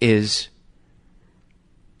it's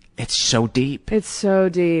so deep. It's so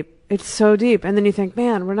deep. It's so deep. And then you think,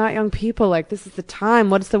 man, we're not young people. Like, this is the time.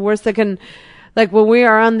 What's the worst that can, like, when we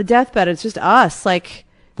are on the deathbed, it's just us. Like,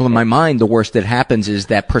 well, in my mind, the worst that happens is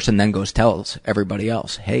that person then tells everybody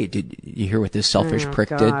else, hey, did you hear what this selfish prick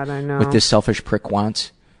did? I know. What this selfish prick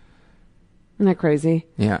wants? Isn't that crazy?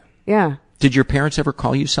 Yeah. Yeah. Did your parents ever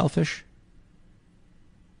call you selfish?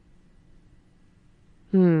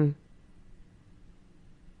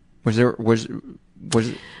 Was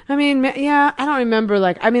I mean, yeah, I don't remember,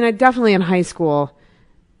 like, I mean, I definitely in high school,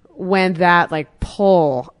 when that, like,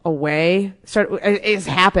 pull away it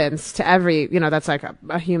happens to every, you know, that's like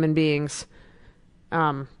a human being's,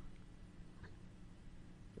 path,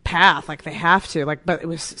 like, they have to, like, but it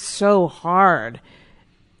was so hard.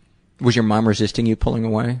 Was your mom resisting you pulling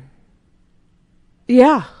away?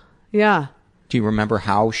 Yeah. Yeah. Do you remember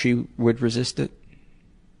how she would resist it?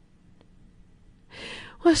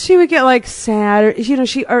 Well, she would get like sad, or, you know,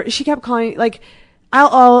 she kept calling, like,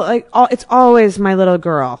 it's always my little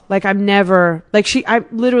girl. Like, I'm never, like, I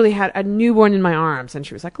literally had a newborn in my arms, and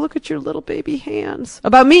she was like, look at your little baby hands.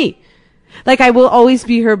 About me. Like, I will always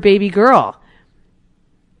be her baby girl.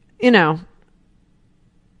 You know.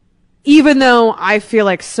 Even though I feel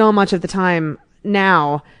like so much of the time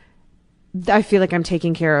now, I feel like I'm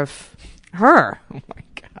taking care of her. Oh my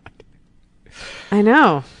God. I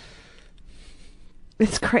know.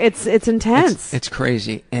 It's intense. It's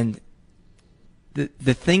crazy. And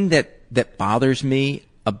the thing that bothers me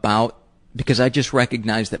about, because I just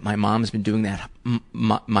recognize that my mom's been doing that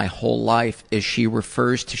my whole life, is she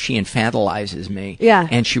infantilizes me. Yeah.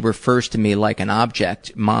 And she refers to me like an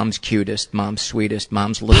object. Mom's cutest, mom's sweetest,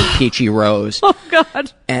 mom's little peachy rose. Oh,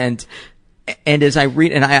 God. And as I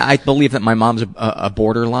read, and I believe that my mom's a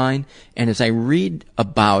borderline, and as I read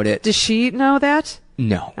about it. Does she know that?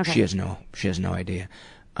 No, Okay. she has no idea.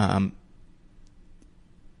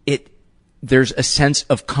 There's a sense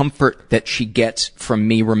of comfort that she gets from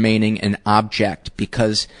me remaining an object,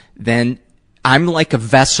 because then I'm like a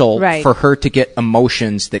vessel Right. for her to get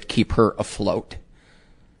emotions that keep her afloat.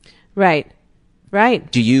 Right.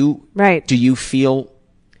 Do you feel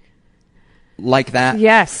like that?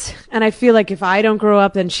 Yes. And I feel like if I don't grow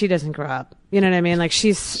up, then she doesn't grow up. You know what I mean? Like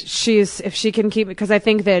she's if she can keep it, because I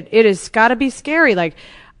think that it has got to be scary. Like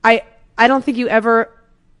I don't think you ever.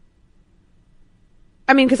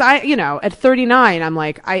 I mean, because at 39, I'm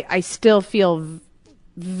like, I still feel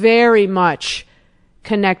very much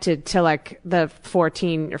connected to like the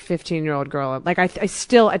 14 or 15-year-old girl. Like I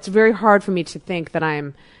still, it's very hard for me to think that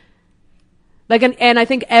I'm like, and I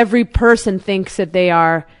think every person thinks that they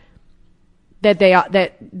are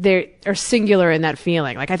singular in that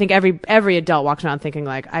feeling. Like I think every adult walks around thinking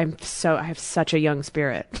like, I have such a young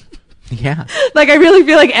spirit. Yeah. Like I really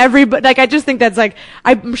feel like everybody, like I just think that's like,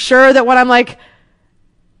 I'm sure that when I'm like,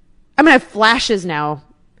 I have flashes now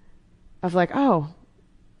of like, oh,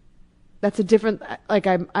 that's a different, like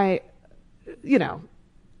I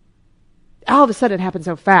all of a sudden it happened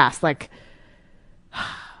so fast. Like,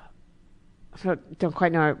 I don't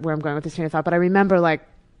quite know where I'm going with this train of thought, but I remember like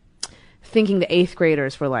thinking the 8th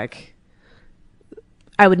graders were like,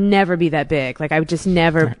 I would never be that big. Like I would just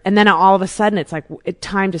never. And then all of a sudden it's like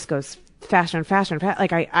time just goes faster and faster and faster.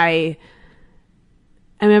 Like I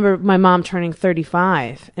remember my mom turning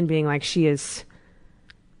 35 and being like, she's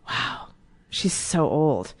so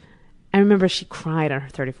old. I remember she cried on her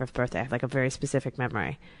 35th birthday. I have like a very specific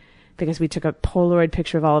memory because we took a Polaroid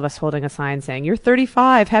picture of all of us holding a sign saying, "You're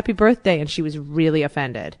 35, happy birthday." And she was really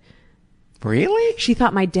offended. Really? She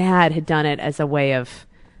thought my dad had done it as a way of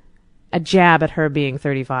a jab at her being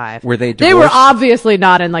 35. Were they They were divorced? obviously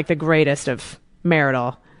not in like the greatest of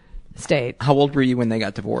marital state. How old were you when they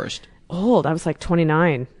got divorced? Old. I was like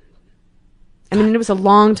 29. I mean, it was a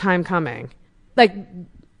long time coming. Like,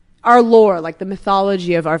 our lore, like the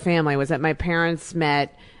mythology of our family was that my parents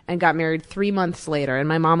met and got married 3 months later. And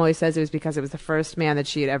my mom always says it was because it was the first man that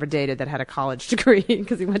she had ever dated that had a college degree,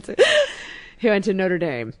 because he went to Notre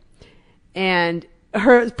Dame. And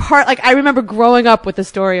her part, like, I remember growing up with the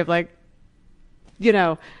story of like,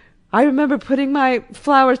 I remember putting my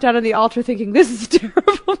flowers down on the altar thinking, this is a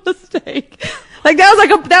terrible mistake. Like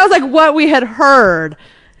that was like what we had heard.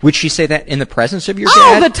 Would she say that in the presence of your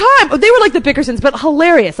All dad? the time. They were like the Bickersons, but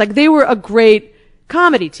hilarious. Like they were a great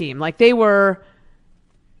comedy team. Like they were,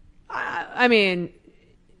 I mean,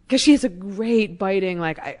 because she has a great biting,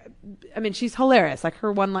 like, I mean, she's hilarious. Like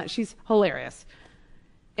her one line, she's hilarious.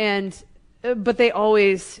 And, but they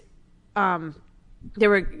always,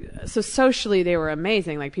 socially they were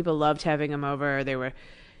amazing. Like people loved having them over.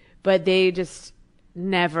 But they just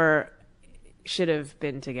never should have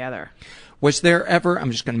been together. Was there ever,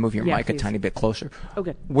 I'm just going to move your mic please. a tiny bit closer.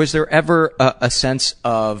 Okay. Was there ever a sense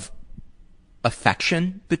of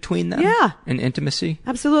affection between them? Yeah. And intimacy?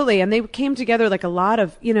 Absolutely. And they came together like a lot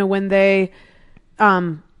of, when they,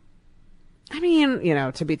 I mean,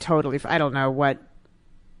 to be totally, I don't know what,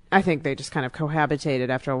 I think they just kind of cohabitated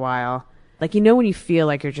after a while. Like, when you feel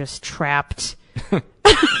like you're just trapped.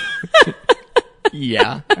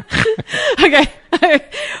 Yeah. Okay.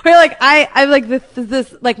 Where like I like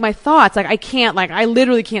this like my thoughts, like I can't, like I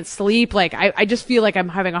literally can't sleep. Like I just feel like I'm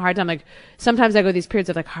having a hard time. Like sometimes I go these periods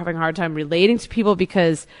of like having a hard time relating to people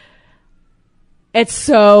because it's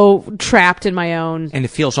so trapped in my own. And it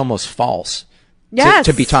feels almost false. Yes.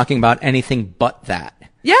 To be talking about anything but that.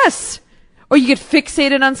 Yes. Or you get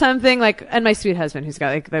fixated on something, like, and my sweet husband who's got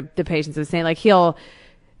like the patience of saying, like he'll,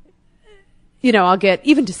 I'll get,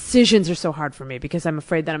 even decisions are so hard for me because I'm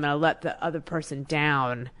afraid that I'm going to let the other person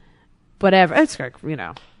down. Whatever. It's like, what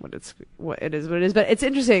it is. But it's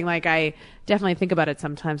interesting. Like, I definitely think about it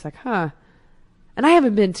sometimes, like, huh. And I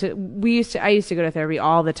haven't been I used to go to therapy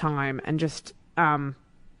all the time. And just, my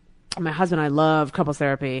husband and I love couples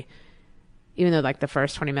therapy, even though, like, the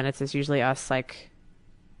first 20 minutes is usually us, like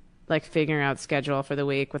figuring out schedule for the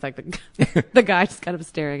week with, like, the guy just kind of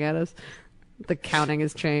staring at us. The counting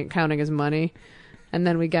his money, and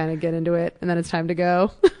then we kind of get into it, and then it's time to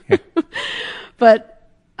go. Yeah. But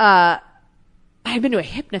I I had been to a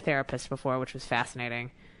hypnotherapist before, which was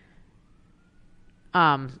fascinating.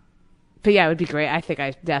 But yeah, it would be great. I think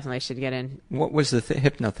I definitely should get in. What was the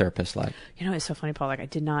hypnotherapist like? You know, it's so funny, Paul. Like, I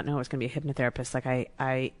did not know it was going to be a hypnotherapist. Like,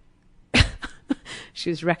 I she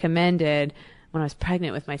was recommended when I was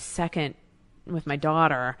pregnant with my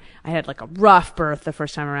daughter. I had like a rough birth the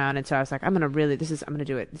first time around. And so I was like, I'm going to do it. This is going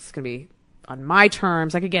to be on my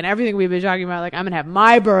terms. Like, again, everything we've been talking about, like, I'm going to have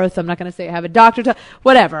my birth. I'm not going to say have a doctor,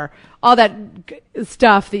 whatever. All that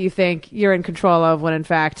stuff that you think you're in control of when in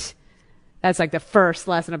fact, that's like the first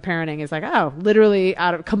lesson of parenting is like, oh, literally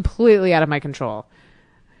completely out of my control.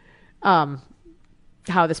 How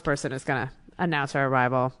this person is going to announce our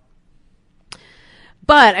arrival.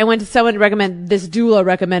 But I went to this doula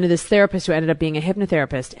recommended this therapist who ended up being a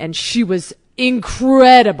hypnotherapist, and she was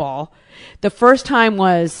incredible. The first time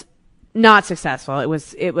was not successful. It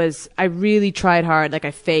was, I really tried hard. Like,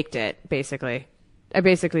 I faked it, basically. I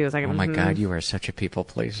basically was like, oh my God, you are such a people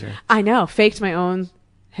pleaser. I know. Faked my own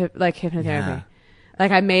hypnotherapy. Yeah.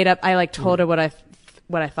 Like, I told her what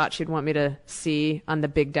I thought she'd want me to see on the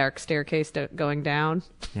big dark staircase going down.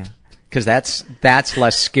 Yeah. Because that's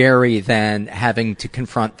less scary than having to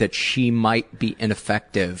confront that she might be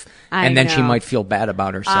ineffective, and then she might feel bad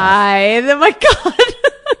about herself. Oh my God.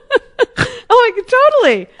 Oh my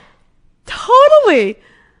God, totally.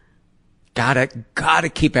 Gotta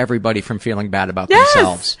keep everybody from feeling bad about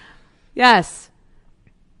themselves. Yes.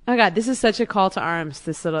 Oh God, this is such a call to arms.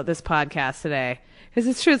 This podcast today. Because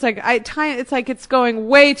it's true. It's like it's going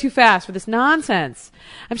way too fast for this nonsense.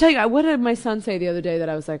 I'm telling you, what did my son say the other day that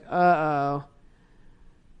I was like, uh-oh.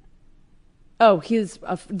 Oh, his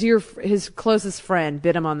closest friend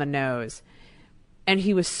bit him on the nose. And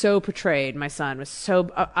he was so betrayed. My son was so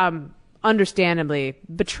understandably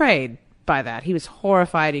betrayed by that. He was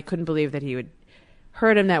horrified. He couldn't believe that he would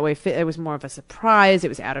hurt him that way. It was more of a surprise. It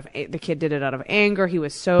was the kid did it out of anger. He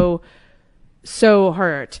was so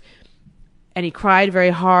hurt. And he cried very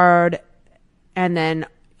hard. And then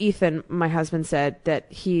Ethan, my husband, said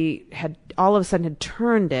that he had all of a sudden had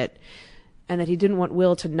turned it and that he didn't want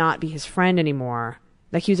Will to not be his friend anymore.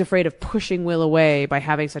 Like, he was afraid of pushing Will away by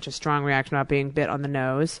having such a strong reaction about being bit on the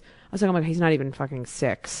nose. I was like, oh my God, he's not even fucking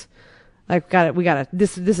 6. Like,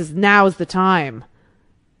 now's the time.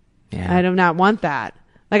 Yeah. I do not want that.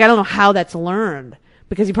 Like, I don't know how that's learned,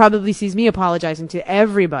 because he probably sees me apologizing to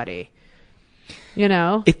everybody. You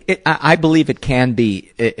know, I believe it can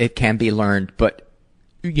be learned, but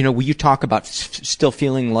you know, when you talk about still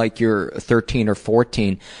feeling like you're 13 or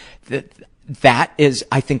 14, that is,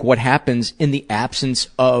 I think, what happens in the absence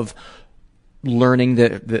of learning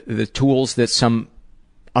the tools that some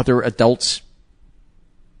other adults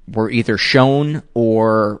were either shown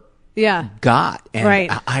or got. And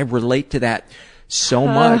right. I relate to that so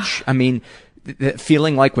much. I mean, the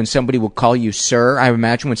feeling like when somebody will call you sir, I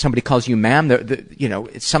imagine when somebody calls you ma'am, you know,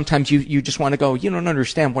 sometimes you just want to go, you don't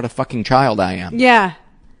understand what a fucking child I am. Yeah.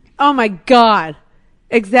 Oh my God.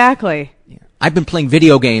 Exactly. Yeah. I've been playing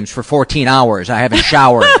video games for 14 hours. I haven't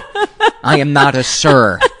showered. I am not a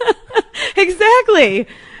sir. Exactly.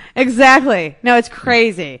 No, it's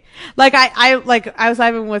crazy. Like, I was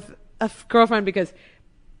having with a girlfriend because,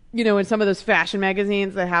 you know, in some of those fashion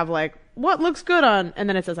magazines, they have like, what looks good on, and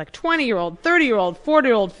then it says like 20-year-old, 30-year-old,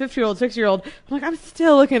 40-year-old, 50-year-old, 60-year-old. I'm like, I'm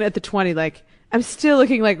still looking at the 20, like, I'm still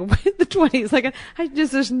looking like the 20s. Like,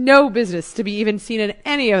 there's no business to be even seen in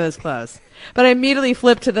any of those clothes. But I immediately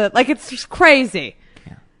flip to it's just crazy.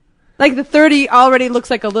 Yeah. Like, the 30 already looks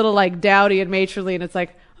like a little like dowdy and matronly, and it's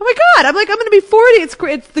like, oh my God, I'm going to be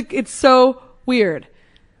 40. It's so weird.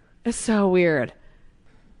 It's so weird.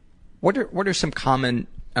 What are some common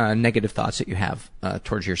negative thoughts that you have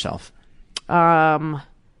towards yourself? Oh.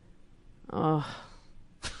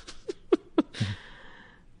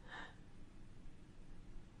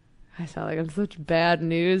 I sound like I'm such bad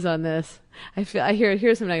news on this.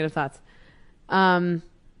 Here's some negative thoughts. You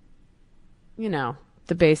know,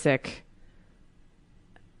 the basic.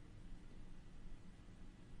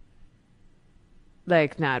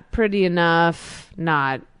 Like, not pretty enough,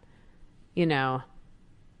 not, you know,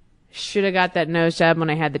 should have got that nose job when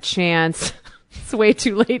I had the chance. It's way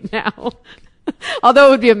too late now. Although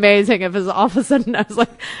it would be amazing if it was all of a sudden I was like,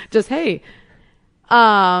 just, hey,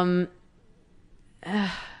 God.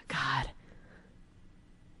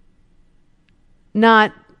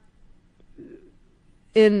 Not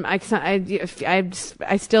in, I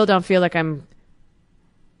still don't feel like I'm,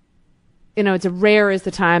 you know, it's rare is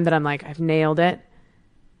the time that I'm like, I've nailed it.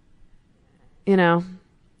 You know,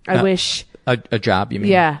 I wish. A job, you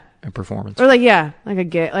mean? Yeah. A performance. Or like a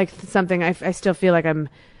get, like something. I still feel like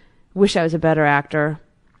wish I was a better actor.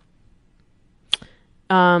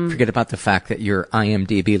 Forget about the fact that your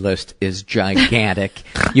IMDb list is gigantic.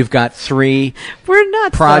 You've got 3 We're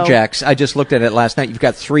nuts, projects. I just looked at it last night. You've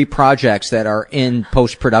got 3 projects that are in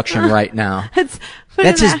post-production right now.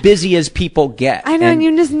 That's as busy as people get. I know, and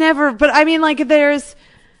you just never, but I mean, like, there's,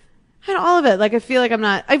 and all of it, like, I feel like I'm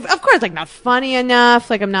not, of course, like, not funny enough,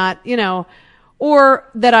 like, I'm not, or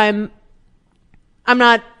that I'm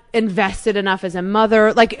not invested enough as a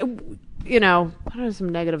mother, like, what are some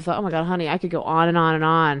negative thoughts? Oh my God, honey, I could go on and on and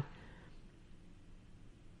on.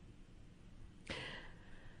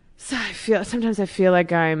 So sometimes I feel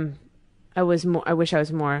like I wish I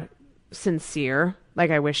was more sincere.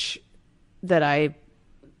 Like, I wish that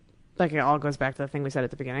like, it all goes back to the thing we said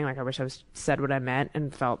at the beginning. Like, I wish I said what I meant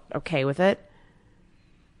and felt okay with it.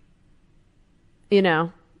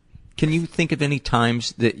 Can you think of any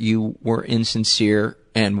times that you were insincere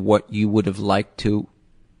and what you would have liked to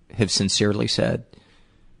have sincerely said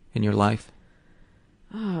in your life?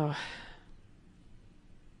 Oh.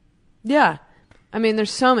 Yeah. I mean,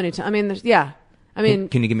 there's so many times. I mean, yeah. I mean,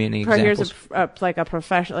 can you give me any examples? Here's like a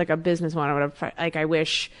professional, like a business one. Like, I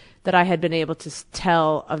wish that I had been able to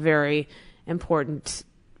tell a very important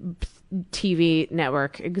TV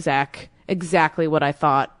network exec exactly what I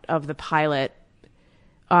thought of the pilot,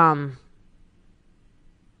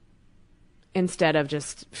 instead of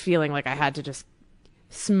just feeling like I had to just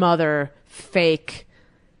smother fake,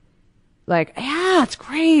 like, yeah, it's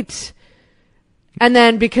great. And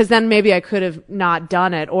then, because then maybe I could have not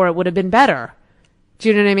done it, or it would have been better. Do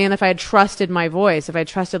you know what I mean? If I had trusted my voice, if I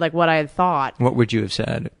trusted like what I had thought. What would you have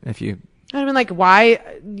said if you... I'd have been like,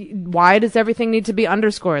 why does everything need to be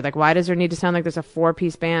underscored? Like, why does there need to sound like there's a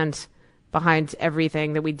 4-piece band behind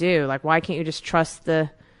everything that we do? Like, why can't you just trust the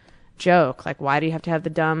joke? Like, why do you have to have the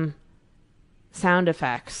dumb sound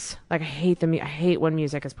effects? Like, I hate when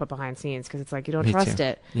music is put behind scenes, because it's like, you don't trust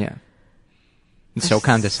it. Yeah. It's so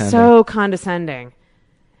condescending. So condescending.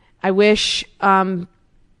 I wish, there's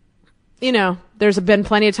been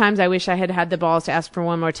plenty of times I wish I had the balls to ask for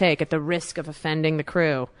one more take at the risk of offending the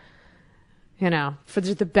crew. For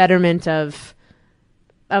just the betterment of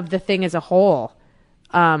the thing as a whole.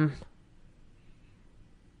 I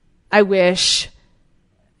wish,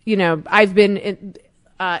 I've been in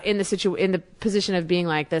the position of being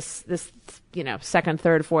like this, second,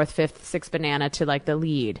 third, fourth, fifth, sixth banana to like the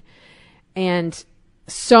lead. And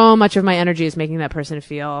so much of my energy is making that person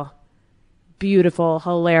feel beautiful,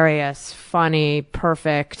 hilarious, funny,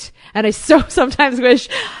 perfect. And I so sometimes wish,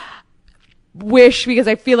 because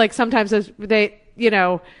I feel like sometimes I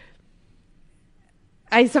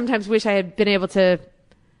sometimes wish I had been able to,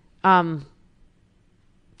 who am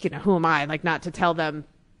I? Like, not to tell them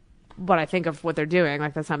what I think of what they're doing.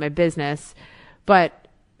 Like, that's not my business. But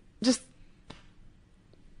just,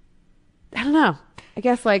 I don't know. I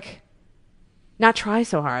guess, like, not try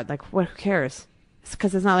so hard. Like, who cares?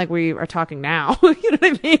 Because it's not like we are talking now. You know what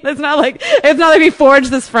I mean? It's not like we forged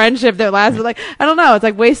this friendship that lasts. But like, I don't know. It's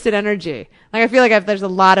like wasted energy. Like, I feel like there's a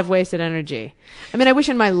lot of wasted energy. I mean, I wish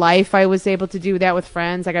in my life I was able to do that with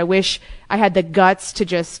friends. Like, I wish I had the guts to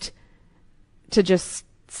just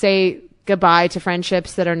say goodbye to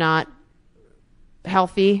friendships that are not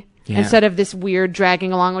healthy, instead of this weird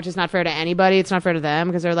dragging along, which is not fair to anybody. It's not fair to them,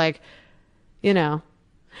 because they're like,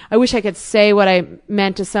 I wish I could say what I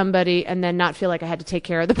meant to somebody and then not feel like I had to take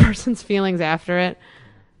care of the person's feelings after it.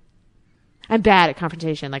 I'm bad at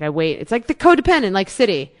confrontation. Like, I wait. It's like the codependent, like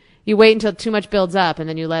City. You wait until too much builds up, and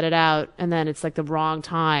then you let it out, and then it's like the wrong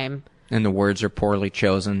time. And the words are poorly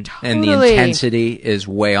chosen. Totally. And the intensity is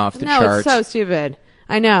way off the charts. No, it's so stupid.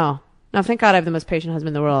 I know. No, thank God I have the most patient husband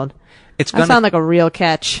in the world. I It's gonna sound like a real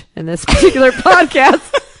catch in this particular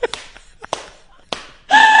podcast.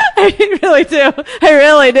 I really do. I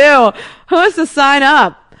really do. Who wants to sign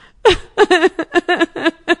up?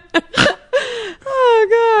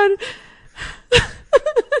 Oh, God.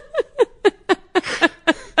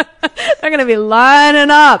 They're going to be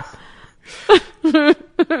lining up.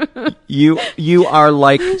 You are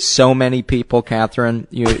like so many people, Kathryn.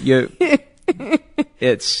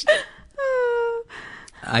 It's.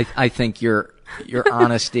 I think your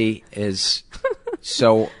honesty is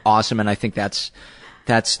so awesome, and I think that's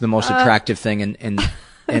the most attractive thing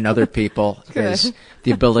in other people is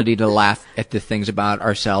the ability to laugh at the things about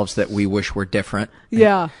ourselves that we wish were different.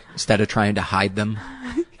 Yeah. Instead of trying to hide them.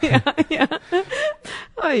 Yeah.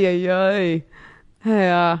 Ay, ay, ay.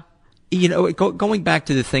 Yeah. Going back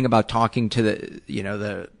to the thing about talking to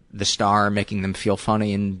the star, making them feel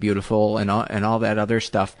funny and beautiful and all that other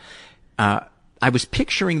stuff. I was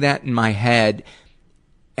picturing that in my head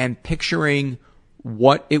and picturing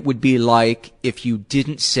what it would be like if you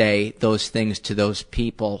didn't say those things to those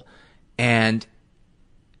people. And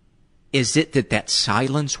is it that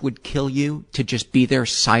silence would kill you, to just be there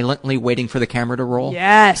silently waiting for the camera to roll?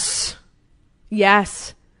 Yes.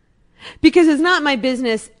 Yes. Because it's not my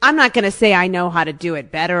business. I'm not going to say I know how to do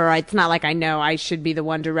it better, or it's not like I know I should be the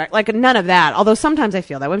one direct. Like, none of that. Although sometimes I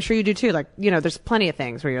feel that way. I'm sure you do too. Like, there's plenty of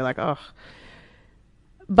things where you're like, oh.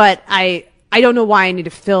 But I don't know why I need to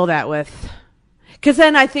fill that with. Because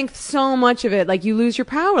then I think so much of it, like, you lose your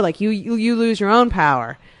power. Like, you lose your own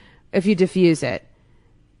power if you diffuse it.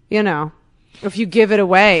 If you give it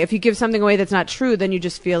away. If you give something away that's not true, then you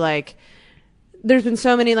just feel like. There's been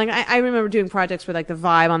so many, like, I remember doing projects where, like, the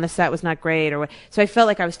vibe on the set was not great, so I felt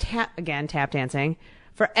like I was tap dancing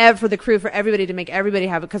for the crew, for everybody, to make everybody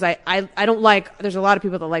have it, because I don't like, there's a lot of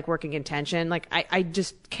people that like working in tension. Like, I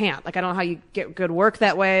just can't. Like, I don't know how you get good work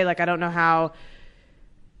that way. Like, I just don't know how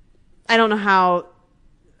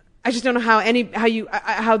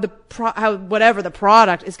how whatever the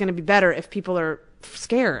product is going to be better if people are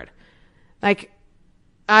scared. Like,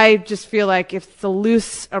 I just feel like if the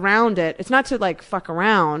loose around it, it's not to, like, fuck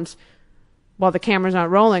around while the camera's not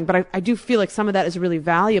rolling, but I do feel like some of that is really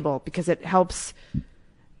valuable because it helps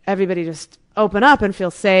everybody just open up and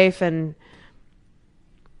feel safe, and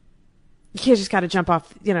you just got to jump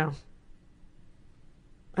off, I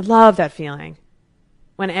love that feeling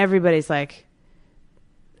when everybody's like,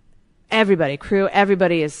 crew,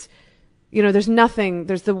 everybody is, there's nothing,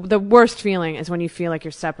 there's the worst feeling is when you feel like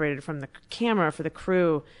you're separated from the camera for the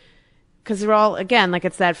crew. Cause they're all, again, like,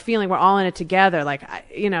 it's that feeling, we're all in it together. Like,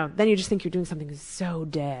 then you just think you're doing something so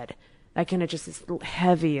dead. Like, and it just is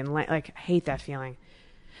heavy and like, I hate that feeling.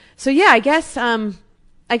 So yeah, I guess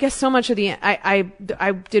so much of the, I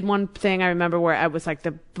did one thing I remember where I was like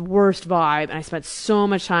the worst vibe, and I spent so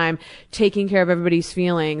much time taking care of everybody's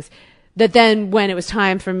feelings, that then when it was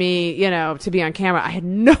time for me, to be on camera, I had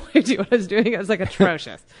no idea what I was doing. It was like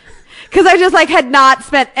atrocious. Cause I just, like, had not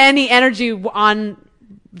spent any energy on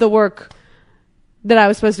the work that I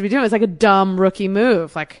was supposed to be doing. It was like a dumb rookie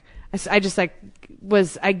move. Like, I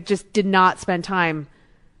just did not spend time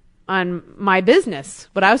on my business,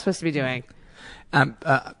 what I was supposed to be doing.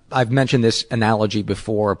 I've mentioned this analogy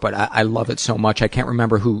before, but I love it so much. I can't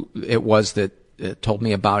remember who it was that told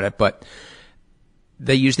me about it, but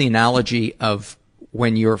they use the analogy of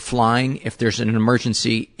when you're flying, if there's an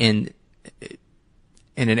emergency in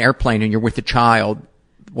an airplane and you're with a child,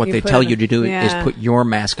 what they tell you to do is put your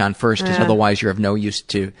mask on first, because otherwise you're of no use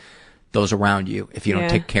to those around you if you don't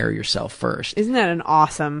take care of yourself first. Isn't that an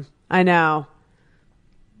awesome? I know.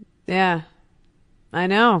 Yeah. I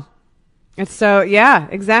know. It's so, yeah,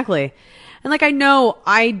 exactly. And, like, I know,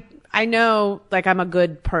 like, I'm a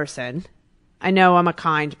good person. I know I'm a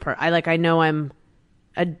kind person. I know I'm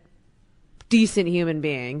a decent human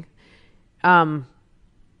being. The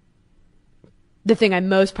thing I'm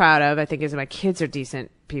most proud of, I think, is that my kids are decent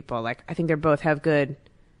people. Like, I think they both have good.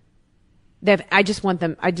 It's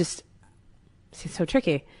so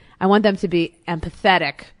tricky. I want them to be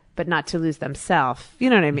empathetic, but not to lose themselves. You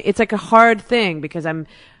know what I mean? It's like a hard thing because where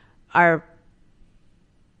am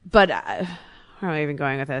I even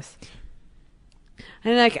going with this?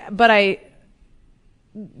 And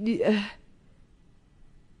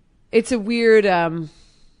it's a weird, I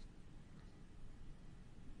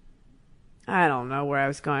don't know where I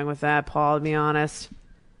was going with that, Paul, to be honest.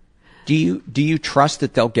 Do you trust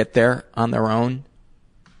that they'll get there on their own?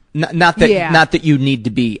 Not that you need to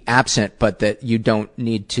be absent, but that you don't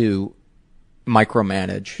need to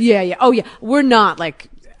micromanage. Yeah. Oh yeah. We're not like,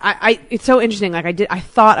 it's so interesting. Like I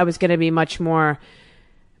thought I was going to be much more,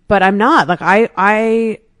 but I'm not. Like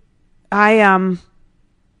I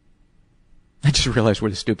just realized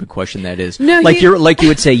what a stupid question that is. No, you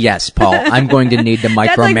would say, yes, Paul, I'm going to need to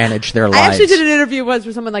micromanage their lives. I actually did an interview once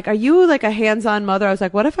with someone like, are you like a hands-on mother? I was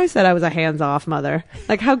like, what if I said I was a hands-off mother?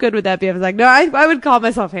 Like, how good would that be? I was like, no, I would call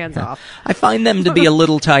myself hands-off. I find them to be a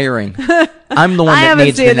little tiring. I'm the one that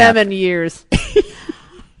needs the nap. I haven't seen them in years.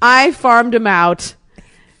 I farmed them out.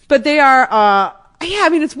 But they are, I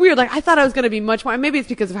mean, it's weird. Like, I thought I was going to be much more, maybe it's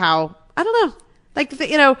because of how, I don't know. Like,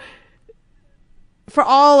 for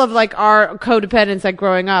all of like our codependence, like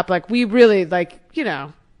growing up, like we really like,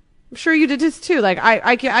 I'm sure you did this too. Like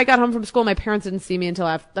I got home from school. My parents didn't see me until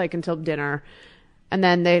until dinner. And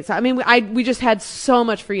then we just had so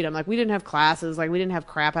much freedom. Like we didn't have classes. Like we didn't have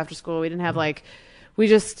crap after school. We didn't have like, we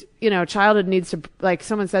just, childhood needs to, like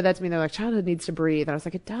someone said that to me. They're like, childhood needs to breathe. And I was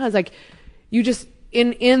like, it does. Like you just,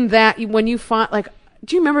 in that, when you find, like,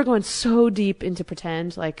 do you remember going so deep into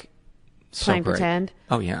pretend, like playing pretend?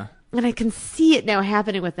 Oh yeah. And I can see it now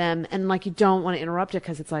happening with them. And like, you don't want to interrupt it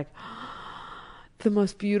because it's like the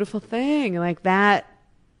most beautiful thing like that.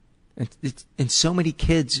 And so many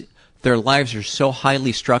kids their lives are so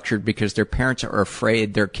highly structured because their parents are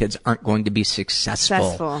afraid their kids aren't going to be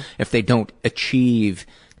successful if they don't achieve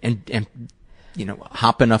and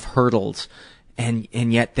hop enough hurdles. And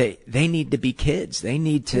yet they need to be kids. They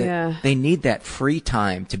need that free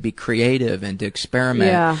time to be creative and to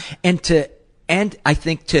experiment and I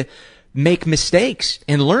think to make mistakes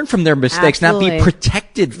and learn from their mistakes, not be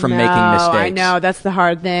protected from making mistakes. I know, that's the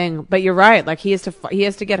hard thing. But you're right. Like he has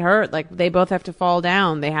to get hurt. Like they both have to fall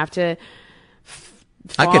down. They have to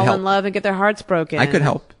fall in love and get their hearts broken. I could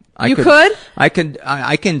help. You could? I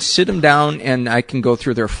can sit them down and I can go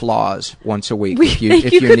through their flaws once a week if you need.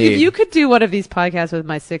 If you could do one of these podcasts with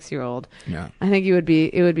my 6-year-old, yeah. I think it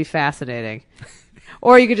would be fascinating.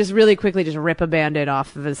 Or you could just really quickly just rip a Band-Aid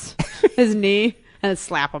off of his knee and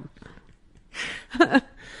slap him.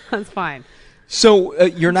 That's fine. So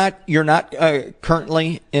you're not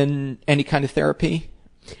currently in any kind of therapy?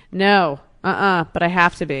 No. But I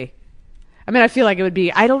have to be. I mean, I feel like it would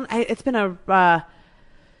be. It's been a.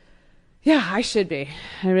 Yeah, I should be.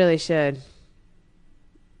 I really should.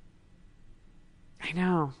 I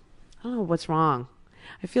know. I don't know what's wrong.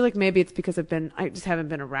 I feel like maybe it's because I just haven't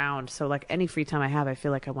been around. So like any free time I have, I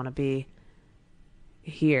feel like I want to be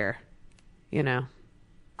here,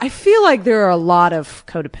 I feel like there are a lot of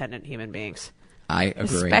codependent human beings. I agree.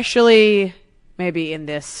 Especially maybe in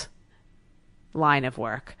this line of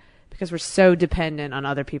work because we're so dependent on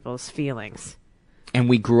other people's feelings. And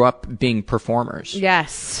we grew up being performers.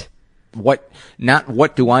 Yes. What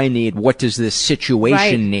do I need? What does this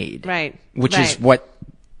situation need? Right. Which is what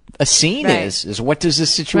a scene is what does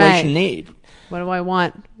this situation need? What do I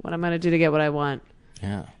want? What am I going to do to get what I want?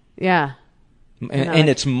 Yeah. Yeah. And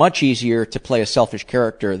it's much easier to play a selfish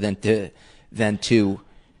character than to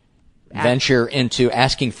venture into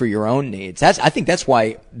asking for your own needs. I think that's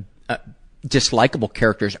why dislikable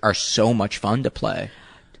characters are so much fun to play.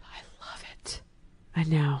 I love it. I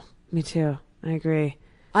know. Me too. I agree.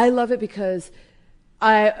 I love it because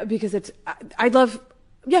I love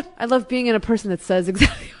being in a person that says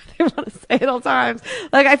exactly what they want to say at all times.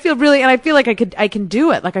 Like I feel like I can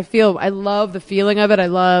do it. Like I love the feeling of it. I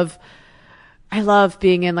love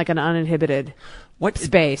being in like an uninhibited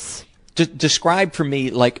space. Describe for me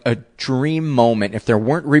like a dream moment. If there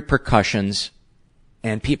weren't repercussions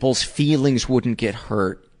and people's feelings wouldn't get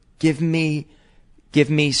hurt, give me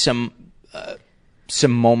some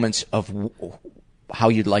moments of how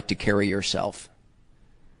you'd like to carry yourself.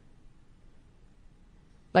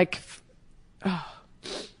 Like, I'd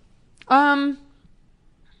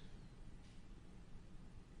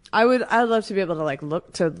love to be able to like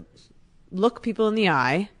look people in the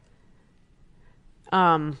eye.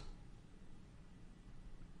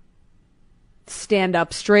 Stand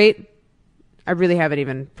up straight. I really haven't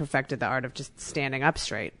even perfected the art of just standing up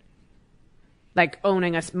straight. Like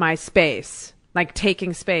owning my space. Like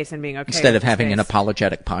taking space and being okay. Instead of having space. an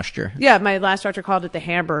apologetic posture. Yeah, my last director called it the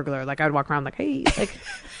Hamburglar. Like I'd walk around like, hey, like,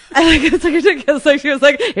 it's like ridiculous. Like she was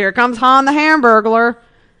like, here comes Hahn the Hamburglar.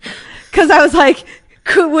 Cause I was like,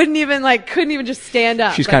 couldn't even just stand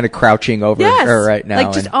up. She's kind of crouching over her right now.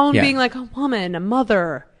 Like just being like a woman, a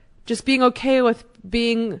mother, just being okay with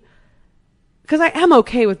being, cause I am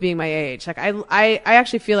okay with being my age. Like I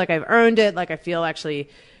actually feel like I've earned it. Like I feel actually,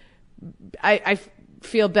 I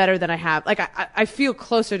feel better than I have. Like I feel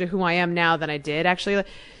closer to who I am now than I did actually.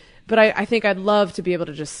 But I think I'd love to be able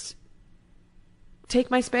to just take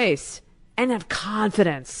my space and have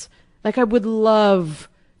confidence. Like I would love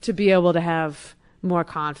to be able to have more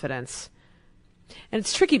confidence. And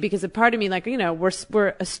it's tricky because a part of me, like,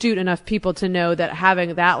 we're astute enough people to know that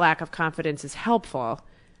having that lack of confidence is helpful,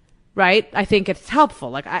 right? I think it's helpful.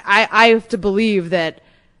 Like I have to believe that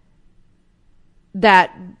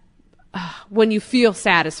when you feel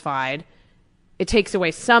satisfied, it takes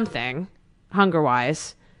away something,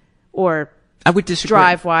 hunger-wise, or I would disagree.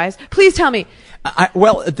 Drive-wise. Please tell me.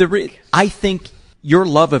 I think your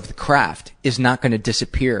love of the craft is not going to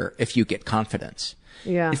disappear if you get confidence.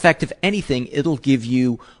 Yeah. In fact, if anything, it'll give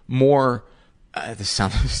you more, this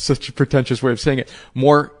sounds such a pretentious way of saying it,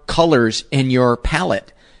 more colors in your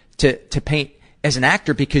palette to paint as an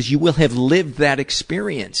actor because you will have lived that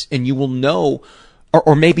experience and you will know,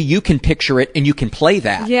 or maybe you can picture it and you can play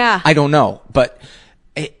that. Yeah. I don't know. But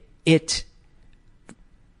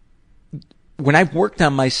when I've worked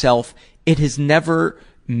on myself, it has never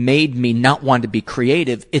made me not want to be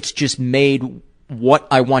creative. It's just made what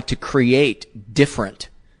I want to create different.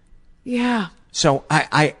 Yeah. So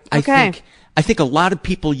I think a lot of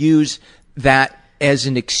people use that as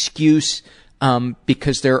an excuse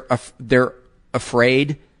because they're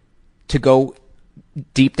afraid to go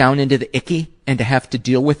deep down into the icky and to have to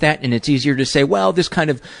deal with that. And it's easier to say, well, this kind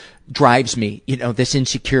of drives me, this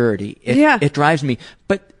insecurity. It drives me.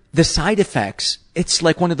 But the side effects, it's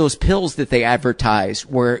like one of those pills that they advertise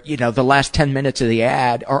where, the last 10 minutes of the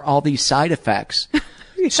ad are all these side effects.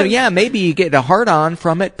 So yeah, maybe you get a hard on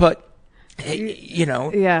from it, but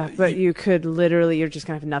Yeah, but you could literally, you're just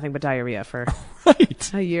going to have nothing but diarrhea for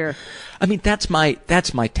right. a year. I mean, that's my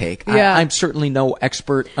take. Yeah. I'm certainly no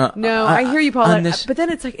expert. No, I hear you, Paul. On this. But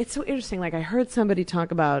then it's like, it's so interesting. Like, I heard somebody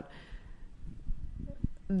talk about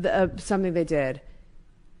something they did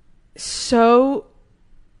so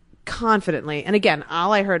confidently. And again,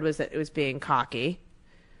 all I heard was that it was being cocky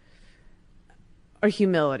or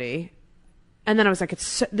humility. And then I was like,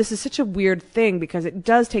 this is such a weird thing because it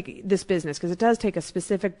does take this business, because it does take a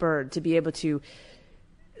specific bird to be able to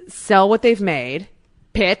sell what they've made,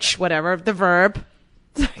 pitch, whatever, the verb,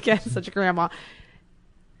 again, such a grandma,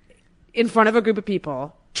 in front of a group of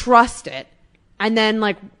people, trust it, and then,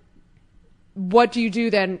 like, what do you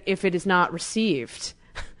do then if it is not received?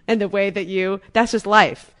 And the way that that's just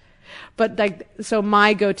life. But, like, so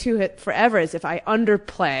my go-to hit forever is if I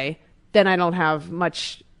underplay, then I don't have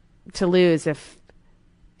much to lose if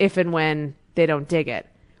and when they don't dig it,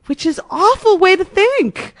 which is awful way to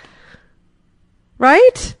think,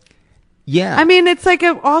 right? Yeah. I mean, it's like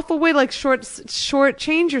an awful way to like short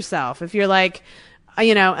change yourself. If you're like,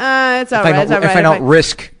 it's all right. It's all right. If I don't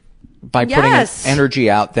risk by putting Yes. energy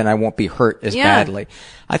out, then I won't be hurt as badly.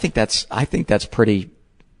 I think that's pretty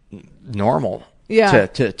normal. Yeah.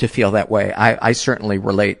 To feel that way. I certainly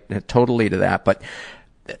relate totally to that, but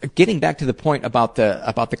getting back to the point about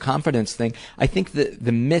the confidence thing, I think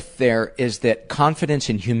the myth there is that confidence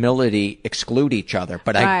and humility exclude each other,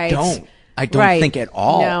 but Right. I don't think at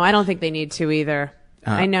all. No, I don't think they need to either.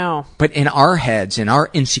 I know. But in our heads, in our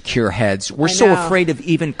insecure heads, we're I so know. afraid of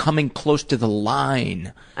even coming close to the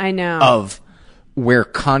line I know. of where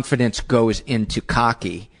confidence goes into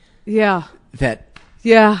cocky Yeah. that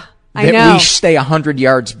I know. we stay 100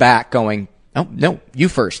 yards back going, oh, no, you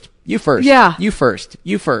first. You first. Yeah. You first.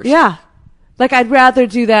 You first. Yeah. Like, I'd rather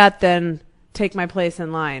do that than take my place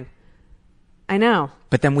in line. I know.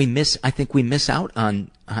 But then I think we miss out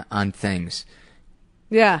on things.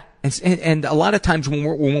 Yeah. And a lot of times when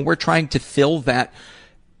we're trying to fill that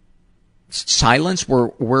silence,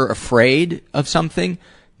 we're afraid of something.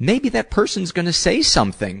 Maybe that person's going to say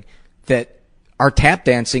something that we're tap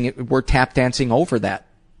dancing over that.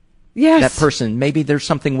 Yes. That person. Maybe there's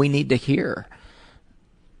something we need to hear.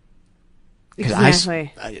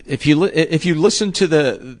 Exactly. If you listen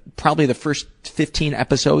to probably the first 15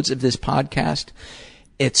 episodes of this podcast,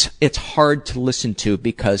 it's hard to listen to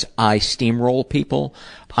because I steamroll people.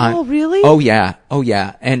 Oh, really? Oh yeah.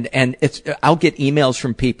 And I'll get emails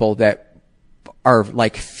from people that are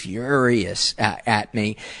like furious at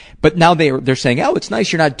me, but now they're saying, oh, it's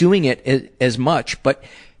nice you're not doing it as much. But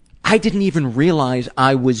I didn't even realize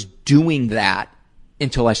I was doing that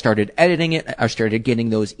until I started editing it. I started getting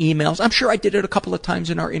those emails. I'm sure I did it a couple of times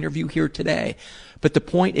in our interview here today. But the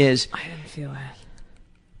point is, I didn't feel it.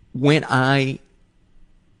 When I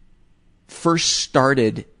first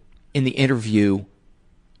started in the interview,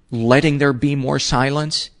 letting there be more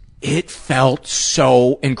silence, it felt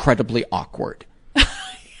so incredibly awkward.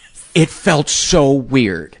 It felt so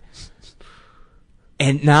weird.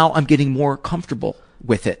 And now I'm getting more comfortable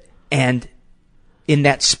with it. And in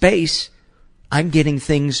that space, I'm getting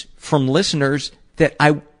things from listeners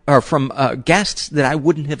from guests that I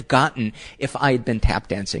wouldn't have gotten if I had been tap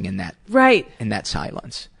dancing in that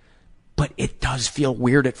silence. But it does feel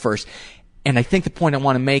weird at first. And I think the point I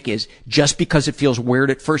want to make is just because it feels weird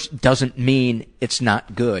at first doesn't mean it's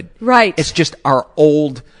not good. Right. It's just our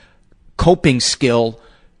old coping skill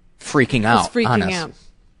freaking out. It's freaking on us.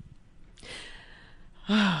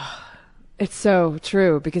 out. It's so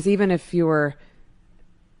true, because even if you were,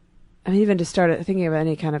 even to start thinking of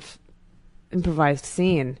any kind of improvised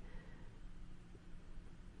scene,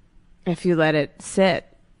 if you let it sit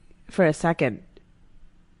for a second,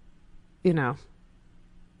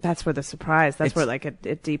 that's where the surprise, where like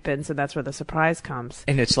it deepens, and that's where the surprise comes.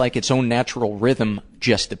 And it's like its own natural rhythm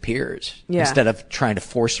just appears. Yeah. Instead of trying to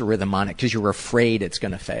force a rhythm on it because you're afraid it's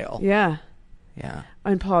going to fail. Yeah. Yeah.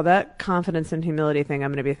 And Paul, that confidence and humility thing I'm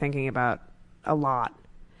going to be thinking about a lot.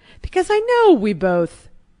 Because I know we both,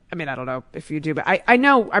 I don't know if you do, but I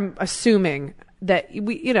know, I'm assuming that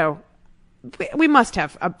we must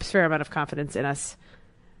have a fair amount of confidence in us.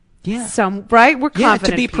 Yeah. Right? We're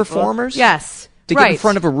confident to be people. performers. Yes. To get in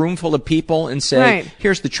front of a room full of people and say, Right.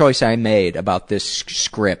 here's the choice I made about this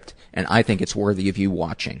script, and I think it's worthy of you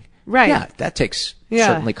watching. Right. Yeah, that takes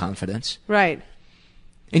certainly confidence. Right.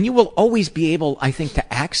 And you will always be able, I think,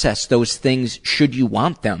 to access those things should you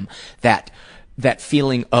want them. That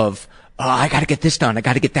feeling of, oh, I got to get this done, I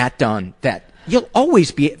got to get that done. That will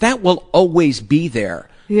always be there.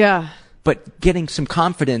 Yeah. But getting some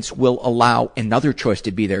confidence will allow another choice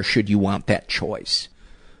to be there should you want that choice.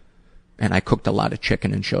 And I cooked a lot of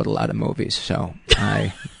chicken and showed a lot of movies, so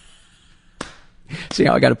I see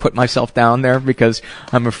how I got to put myself down there because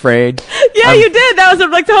I'm afraid. Yeah, you did. That was a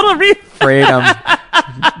total afraid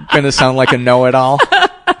I'm going to sound like a know-it-all.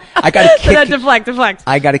 I got to kick. Deflect.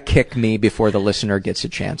 I got to kick me before the listener gets a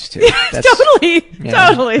chance to. Totally.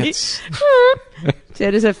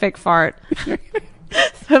 It is a fake fart.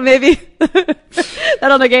 So maybe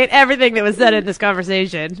that'll negate everything that was said in this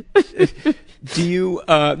conversation. Do you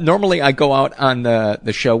normally I go out on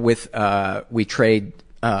the show with we trade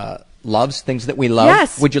loves, things that we love.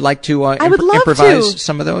 Yes. Would you like to I would love improvise to.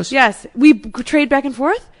 some of those? Yes. We trade back and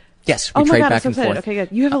forth? Yes, we trade back and forth. Okay, good.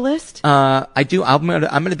 You have a list? I do. I'm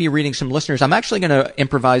gonna be reading some listeners. I'm actually gonna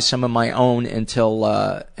improvise some of my own until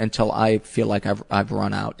I feel like I've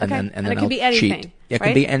run out, Okay. and then it I'll can be anything, cheat. It right?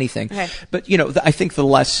 can be anything. Okay. But I think the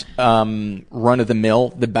less run of the mill,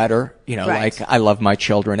 the better. Right. Like I love my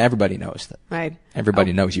children. Everybody knows that. Right.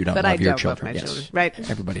 Everybody knows you don't but love I your don't children. love my Yes. children. Right.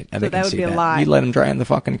 Everybody. So They that can would see be a that. lie. You let them dry on the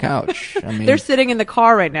fucking couch. I mean, They're sitting in the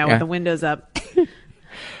car right now Yeah. with the windows up. We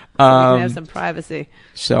can have some privacy.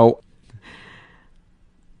 so.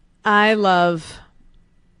 I love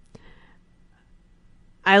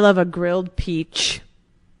a grilled peach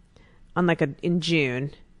on in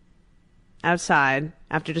June outside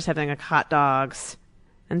after just having hot dogs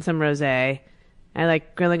and some rosé. I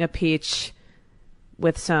like grilling a peach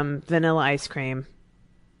with some vanilla ice cream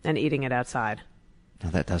and eating it outside. Oh,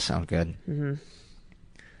 that does sound good. Mm-hmm.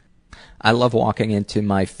 I love walking into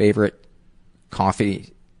my favorite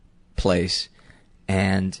coffee place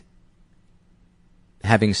and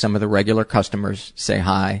having some of the regular customers say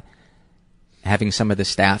hi, having some of the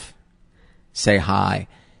staff say hi,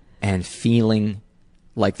 and feeling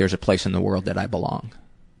like there's a place in the world that I belong.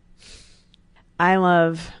 I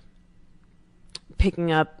love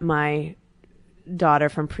picking up my daughter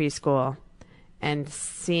from preschool and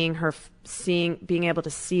being able to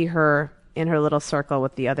see her in her little circle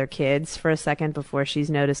with the other kids for a second before she's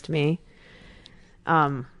noticed me,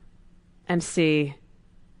 and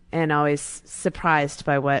always surprised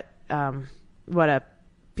by what a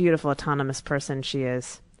beautiful autonomous person she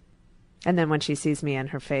is. And then when she sees me in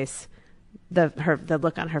her face, the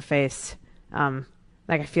look on her face, I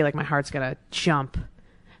feel like my heart's gonna jump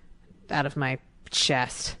out of my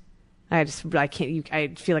chest. I feel like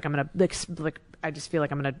I'm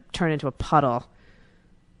gonna turn into a puddle.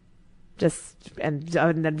 And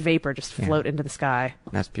then vapor just float into the sky.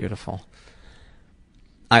 That's beautiful.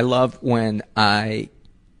 I love when I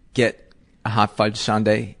get a hot fudge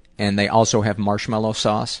sundae and they also have marshmallow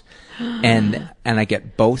sauce and I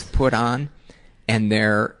get both put on and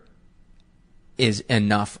there is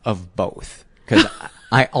enough of both because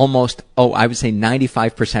I would say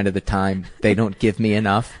 95% of the time they don't give me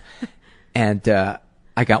enough. And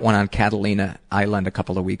I got one on Catalina Island a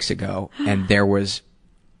couple of weeks ago and there was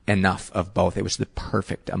enough of both. It was the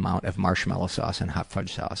perfect amount of marshmallow sauce and hot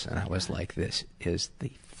fudge sauce and I was like, this is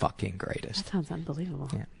the fucking greatest. That sounds unbelievable.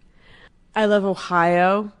 Yeah. I love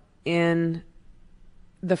Ohio in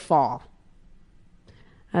the fall.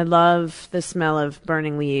 I love the smell of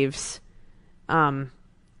burning leaves. I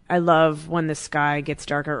love when the sky gets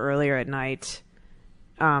darker earlier at night.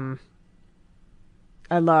 I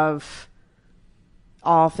love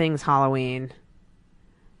all things Halloween.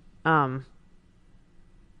 I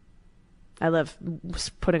love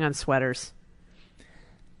putting on sweaters.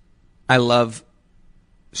 I love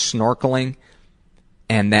snorkeling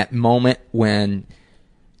and that moment when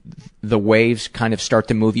the waves kind of start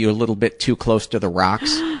to move you a little bit too close to the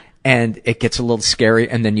rocks and it gets a little scary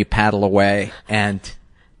and then you paddle away and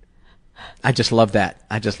I just love that.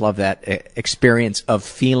 I just love that experience of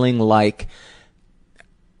feeling like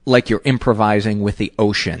you're improvising with the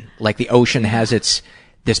ocean. Like the ocean has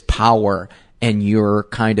this power and you're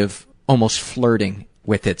kind of almost flirting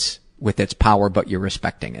with its power, but you're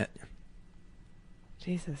respecting it.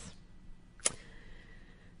 Jesus.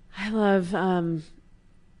 I love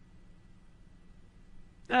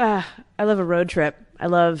a road trip. I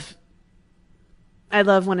love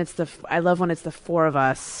when it's the four of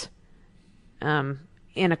us in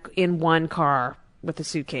one car with a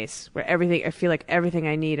suitcase where I feel like everything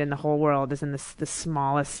I need in the whole world is in the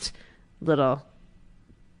smallest little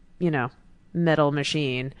metal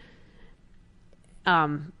machine.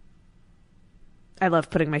 I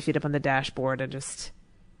love putting my feet up on the dashboard and just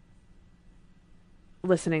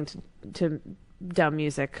listening to dumb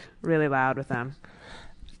music really loud with them.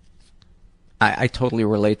 I totally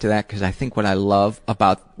relate to that, because I think what I love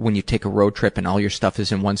about when you take a road trip and all your stuff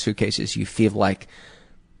is in one suitcase is you feel like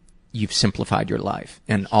you've simplified your life,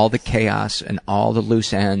 and all the chaos and all the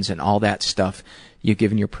loose ends and all that stuff, you've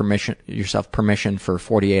given yourself permission for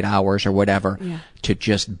 48 hours or whatever to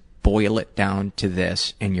just boil it down to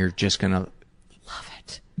this, and you're just going to love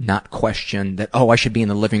it. Not question that, I should be in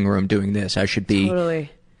the living room doing this. I should be.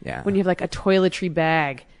 Totally. Yeah. When you have like a toiletry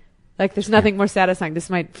bag. Like, there's nothing more satisfying. This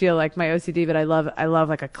might feel like my OCD, but I love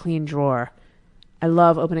like a clean drawer. I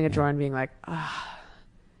love opening a drawer and being like,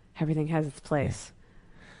 everything has its place.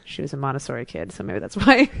 She was a Montessori kid, so maybe that's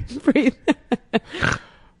why I breathe.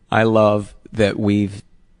 I love that we've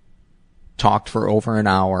talked for over an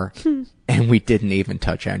hour and we didn't even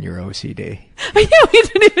touch on your OCD. Yeah, we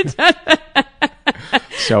didn't even touch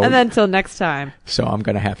So, and then until next time. So I'm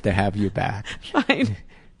going to have you back. Fine.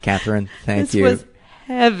 Kathryn, thank you. This was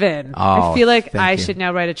heaven. Oh, I feel like I you. should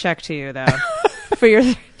now write a check to you, though, for your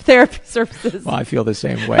therapy services. Well, I feel the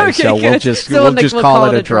same way. Okay, so good. we'll just call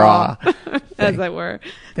it a draw. As it were.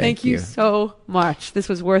 Thank you so much. This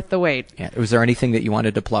was worth the wait. Yeah. Was there anything that you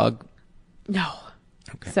wanted to plug? No.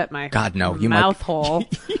 Okay. Except my mouth hole.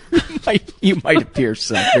 you might appear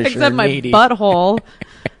selfish Except or my needy. butthole.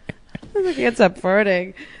 I can't stop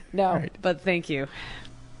farting. No, right. But thank you.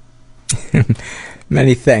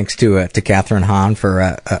 Many thanks to Kathryn Hahn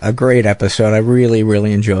for a great episode. I really,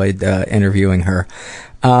 really enjoyed interviewing her.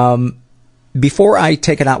 Before I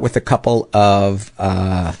take it out with a couple of,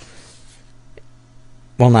 not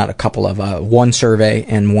a couple of, one survey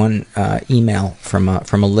and one email from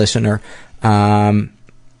a listener, I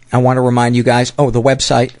want to remind you guys, the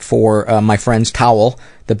website for my friend's towel,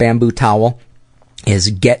 the bamboo towel,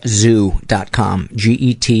 is getzoo.com,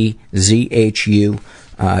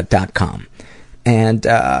 GETZHU.com. And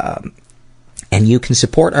you can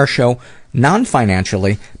support our show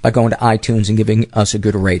non-financially by going to iTunes and giving us a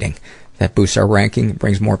good rating. That boosts our ranking,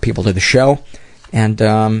 brings more people to the show, and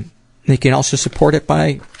you can also support it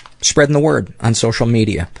by spreading the word on social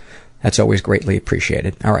media. That's always greatly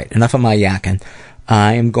appreciated. All right, enough of my yakking.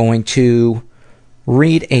 I am going to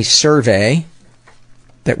read a survey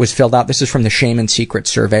that was filled out. This is from the Shame and Secret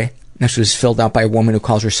survey. This was filled out by a woman who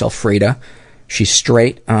calls herself Frida. She's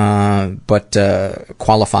straight, but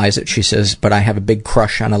qualifies it. She says, but I have a big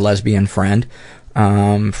crush on a lesbian friend.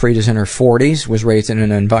 Frida's in her 40s, was raised in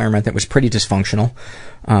an environment that was pretty dysfunctional.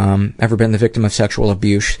 Ever been the victim of sexual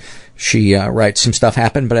abuse? She writes, some stuff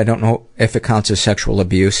happened, but I don't know if it counts as sexual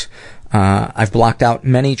abuse. I've blocked out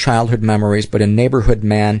many childhood memories, but a neighborhood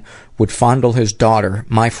man would fondle his daughter,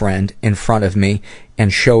 my friend, in front of me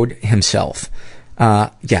and showed himself.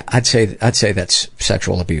 I'd say that's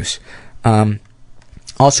sexual abuse.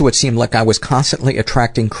 Also, it seemed like I was constantly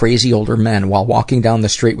attracting crazy older men. While walking down the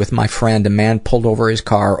street with my friend, a man pulled over his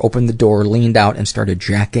car, opened the door, leaned out, and started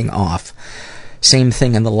jacking off. Same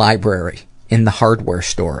thing in the library, in the hardware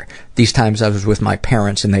store. These times I was with my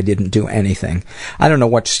parents and they didn't do anything. I don't know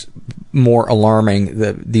what's more alarming,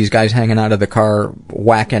 these guys hanging out of the car,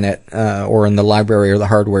 whacking it, or in the library or the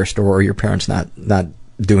hardware store, or your parents not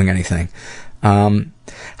doing anything.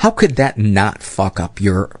 How could that not fuck up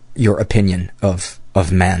your opinion of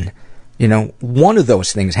men? You know, one of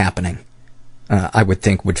those things happening, I would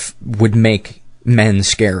think would make men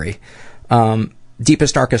scary.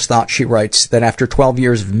 Deepest, darkest thought, she writes, that after 12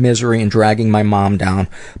 years of misery and dragging my mom down,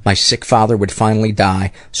 my sick father would finally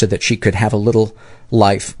die so that she could have a little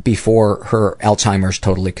life before her Alzheimer's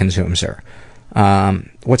totally consumes her.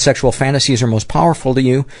 What sexual fantasies are most powerful to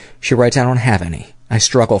you? She writes, I don't have any. I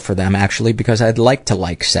struggle for them, actually, because I'd like to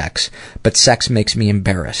like sex, but sex makes me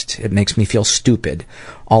embarrassed. It makes me feel stupid,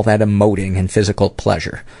 all that emoting and physical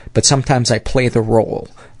pleasure. But sometimes I play the role,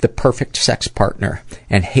 the perfect sex partner,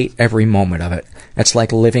 and hate every moment of it. It's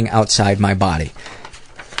like living outside my body.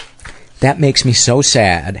 That makes me so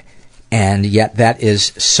sad, and yet that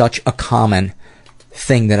is such a common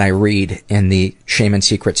thing that I read in the Shame and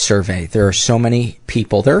Secret survey. There are so many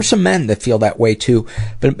people. There are some men that feel that way too,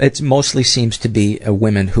 but it mostly seems to be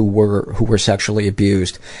women who were sexually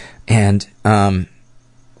abused, and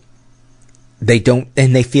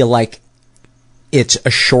they feel like it's a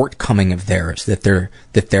shortcoming of theirs that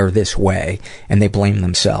they're this way, and they blame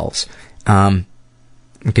themselves.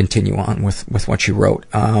 Continue on with what she wrote.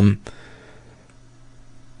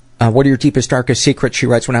 What are your deepest, darkest secrets? She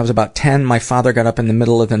writes, when I was about 10, my father got up in the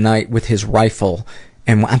middle of the night with his rifle.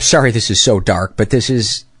 And I'm sorry this is so dark, but this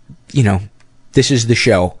is the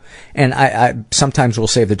show. And I sometimes will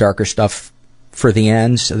save the darker stuff for the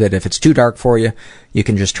end so that if it's too dark for you, you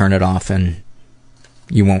can just turn it off and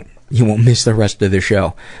you won't miss the rest of the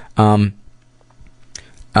show.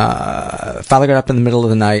 Father got up in the middle of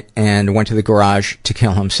the night and went to the garage to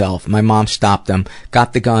kill himself. My mom stopped him,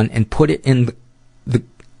 got the gun, and put it in the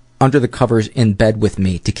under the covers in bed with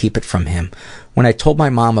me to keep it from him. When I told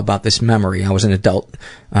my mom about this memory, I was an adult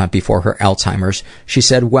before her Alzheimer's, she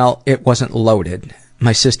said, well, it wasn't loaded.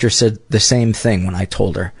 My sister said the same thing when I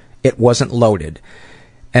told her. It wasn't loaded.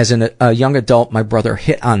 As a young adult, my brother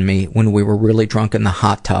hit on me when we were really drunk in the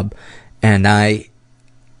hot tub, and I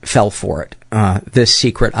fell for it. This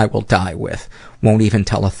secret I will die with. Won't even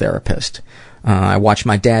tell a therapist. I watched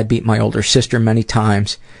my dad beat my older sister many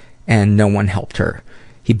times, and no one helped her.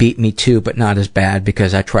 He beat me too, but not as bad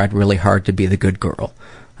because I tried really hard to be the good girl.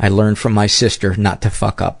 I learned from my sister not to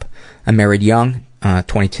fuck up. I married young,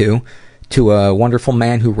 22, to a wonderful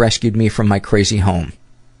man who rescued me from my crazy home.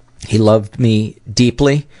 He loved me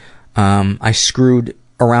deeply. I screwed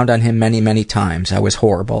around on him many, many times. I was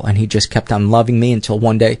horrible, and he just kept on loving me until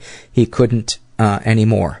one day he couldn't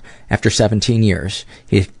anymore. After 17 years,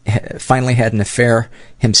 he finally had an affair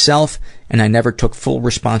himself, and I never took full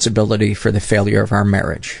responsibility for the failure of our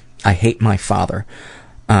marriage. I hate my father.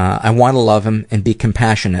 I want to love him and be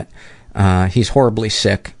compassionate. He's horribly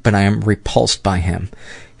sick, but I am repulsed by him.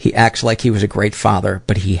 He acts like he was a great father,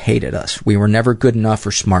 but he hated us. We were never good enough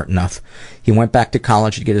or smart enough. He went back to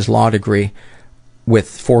college to get his law degree with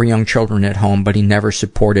 4 young children at home, but he never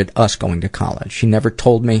supported us going to college. He never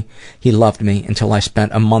told me he loved me until I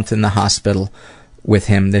spent a month in the hospital with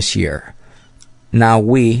him this year. Now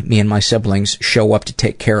we, me and my siblings, show up to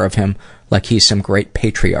take care of him like he's some great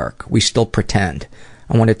patriarch. We still pretend.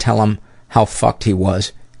 I want to tell him how fucked he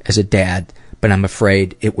was as a dad, but I'm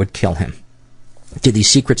afraid it would kill him. Do these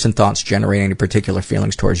secrets and thoughts generate any particular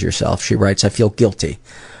feelings towards yourself? She writes, I feel guilty,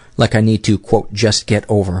 like I need to, quote, just get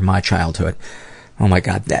over my childhood. Oh my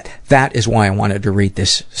God, that is why I wanted to read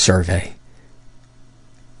this survey.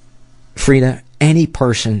 Frida, any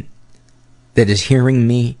person that is hearing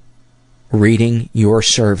me reading your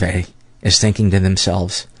survey is thinking to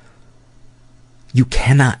themselves, you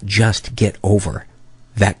cannot just get over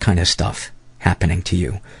that kind of stuff happening to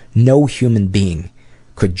you. No human being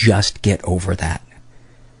could just get over that.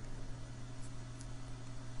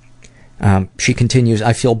 She continues,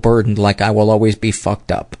 I feel burdened like I will always be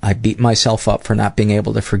fucked up. I beat myself up for not being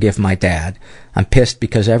able to forgive my dad. I'm pissed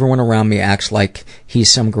because everyone around me acts like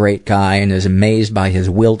he's some great guy and is amazed by his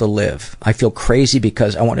will to live. I feel crazy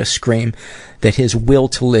because I want to scream that his will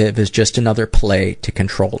to live is just another play to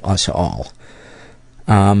control us all.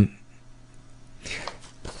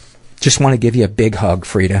 Just want to give you a big hug,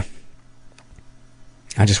 Frida.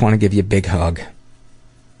 I just want to give you a big hug.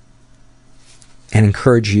 And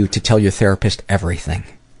encourage you to tell your therapist everything.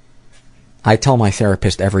 I tell my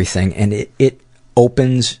therapist everything, and it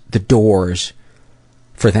opens the doors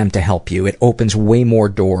for them to help you. It opens way more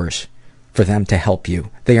doors for them to help you.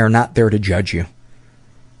 They are not there to judge you.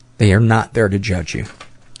 They are not there to judge you.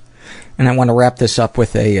 And I want to wrap this up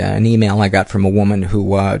with an email I got from a woman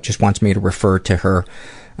who just wants me to refer to her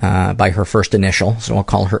by her first initial, so I'll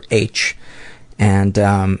call her H.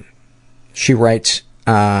 And she writes,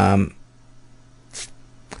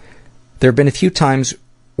 there have been a few times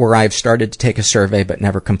where I've started to take a survey but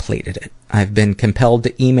never completed it. I've been compelled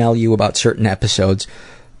to email you about certain episodes,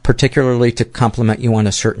 particularly to compliment you on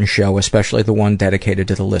a certain show, especially the one dedicated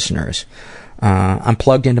to the listeners. I'm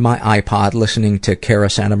plugged into my iPod listening to Cara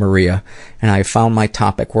Santa Maria, and I've found my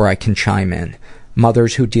topic where I can chime in.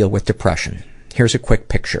 Mothers who deal with depression. Here's a quick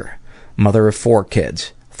picture. Mother of 4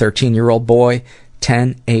 kids. 13-year-old boy,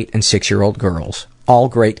 10, 8, and 6-year-old girls. All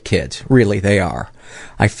great kids. Really, they are.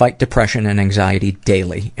 I fight depression and anxiety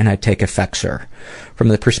daily, and I take Effexor. From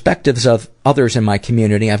the perspectives of others in my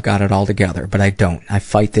community, I've got it all together, but I don't. I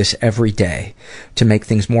fight this every day. To make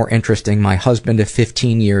things more interesting, my husband of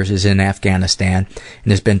 15 years is in Afghanistan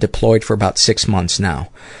and has been deployed for about 6 months now.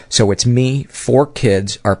 So it's me, 4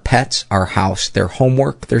 kids, our pets, our house, their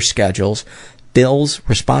homework, their schedules, bills,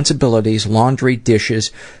 responsibilities, laundry,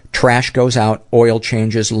 dishes, trash goes out, oil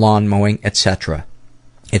changes, lawn mowing, etc.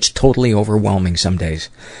 It's totally overwhelming some days.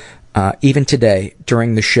 Even today,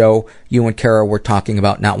 during the show, you and Kara were talking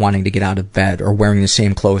about not wanting to get out of bed or wearing the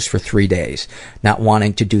same clothes for 3 days, not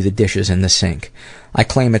wanting to do the dishes in the sink. I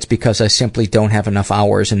claim it's because I simply don't have enough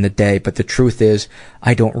hours in the day, but the truth is,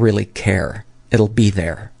 I don't really care. It'll be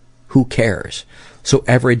there. Who cares? So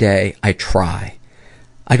every day, I try.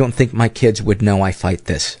 I don't think my kids would know I fight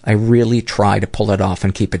this. I really try to pull it off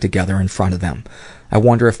and keep it together in front of them. I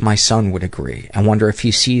wonder if my son would agree. I wonder if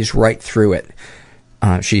he sees right through it.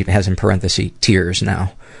 She has in parentheses, tears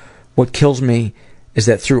now. What kills me is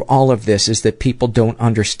that through all of this is that people don't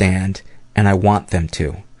understand, and I want them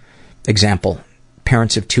to. Example,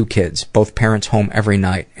 parents of 2 kids, both parents home every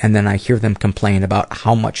night, and then I hear them complain about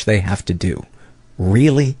how much they have to do.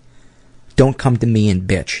 Really? Don't come to me and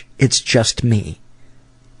bitch. It's just me.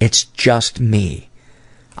 It's just me.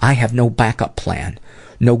 I have no backup plan,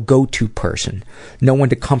 no go-to person, no one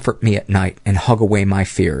to comfort me at night and hug away my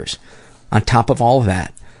fears. On top of all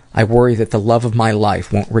that, I worry that the love of my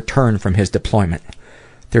life won't return from his deployment.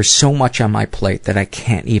 There's so much on my plate that I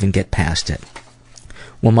can't even get past it.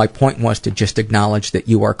 Well, my point was to just acknowledge that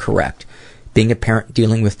you are correct. Being a parent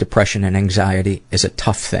dealing with depression and anxiety is a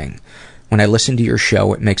tough thing. When I listen to your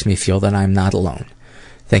show, it makes me feel that I'm not alone.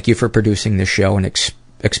 Thank you for producing this show and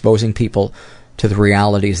exposing people to the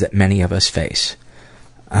realities that many of us face.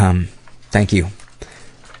 Thank you.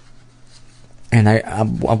 And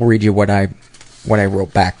I'll read you what I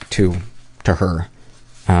wrote back to her.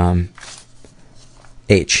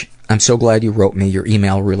 H. I'm so glad you wrote me. Your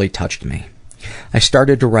email really touched me. I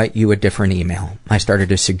started to write you a different email. I started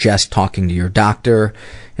to suggest talking to your doctor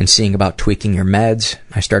and seeing about tweaking your meds.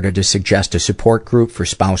 I started to suggest a support group for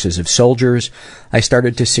spouses of soldiers. I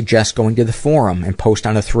started to suggest going to the forum and post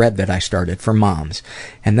on a thread that I started for moms.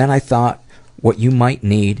 And then I thought, what you might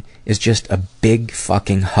need is just a big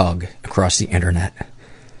fucking hug across the internet.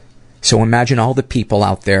 So imagine all the people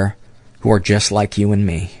out there who are just like you and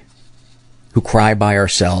me, who cry by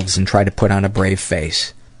ourselves and try to put on a brave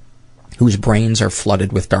face, whose brains are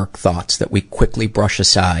flooded with dark thoughts that we quickly brush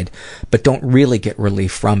aside, but don't really get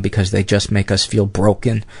relief from because they just make us feel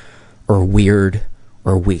broken or weird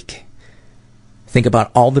or weak. Think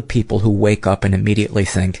about all the people who wake up and immediately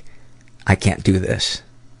think, I can't do this.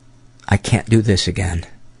 I can't do this again.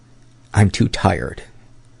 I'm too tired.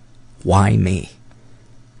 Why me?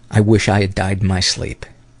 I wish I had died in my sleep.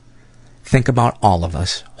 Think about all of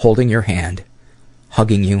us holding your hand,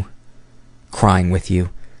 hugging you, crying with you,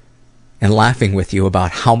 and laughing with you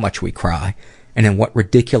about how much we cry, and in what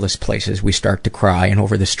ridiculous places we start to cry and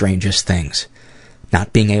over the strangest things.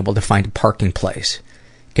 Not being able to find a parking place,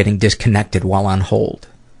 getting disconnected while on hold,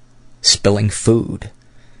 spilling food,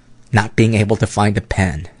 not being able to find a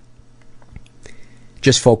pen.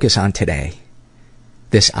 Just focus on today,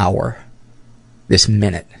 this hour, this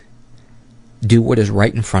minute. Do what is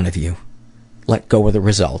right in front of you. Let go of the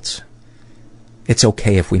results. It's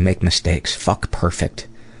okay if we make mistakes. Fuck perfect.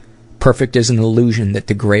 Perfect is an illusion that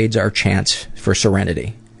degrades our chance for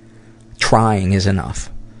serenity. Trying is enough.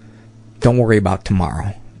 Don't worry about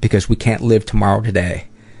tomorrow, because we can't live tomorrow today,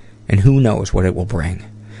 and who knows what it will bring.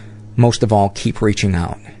 Most of all, keep reaching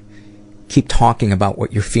out. Keep talking about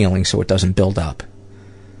what you're feeling so it doesn't build up.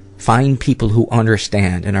 Find people who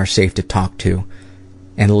understand and are safe to talk to,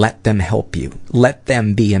 and let them help you. Let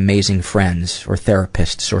them be amazing friends or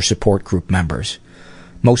therapists or support group members.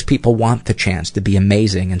 Most people want the chance to be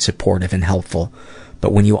amazing and supportive and helpful,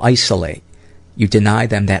 but when you isolate, you deny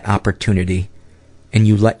them that opportunity and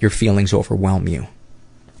you let your feelings overwhelm you.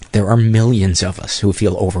 There are millions of us who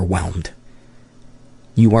feel overwhelmed.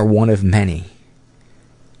 You are one of many.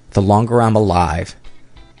 The longer I'm alive,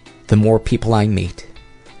 the more people I meet,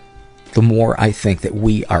 the more I think that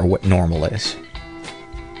we are what normal is.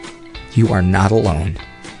 You are not alone.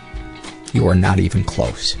 You are not even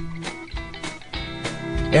close.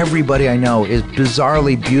 Everybody I know is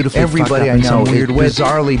bizarrely beautifully Everybody fucked up I know in some is weird way.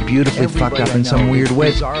 bizarrely beautifully fucked up in some weird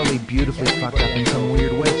way. Bizarrely beautifully fucked up in some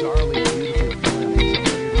weird way.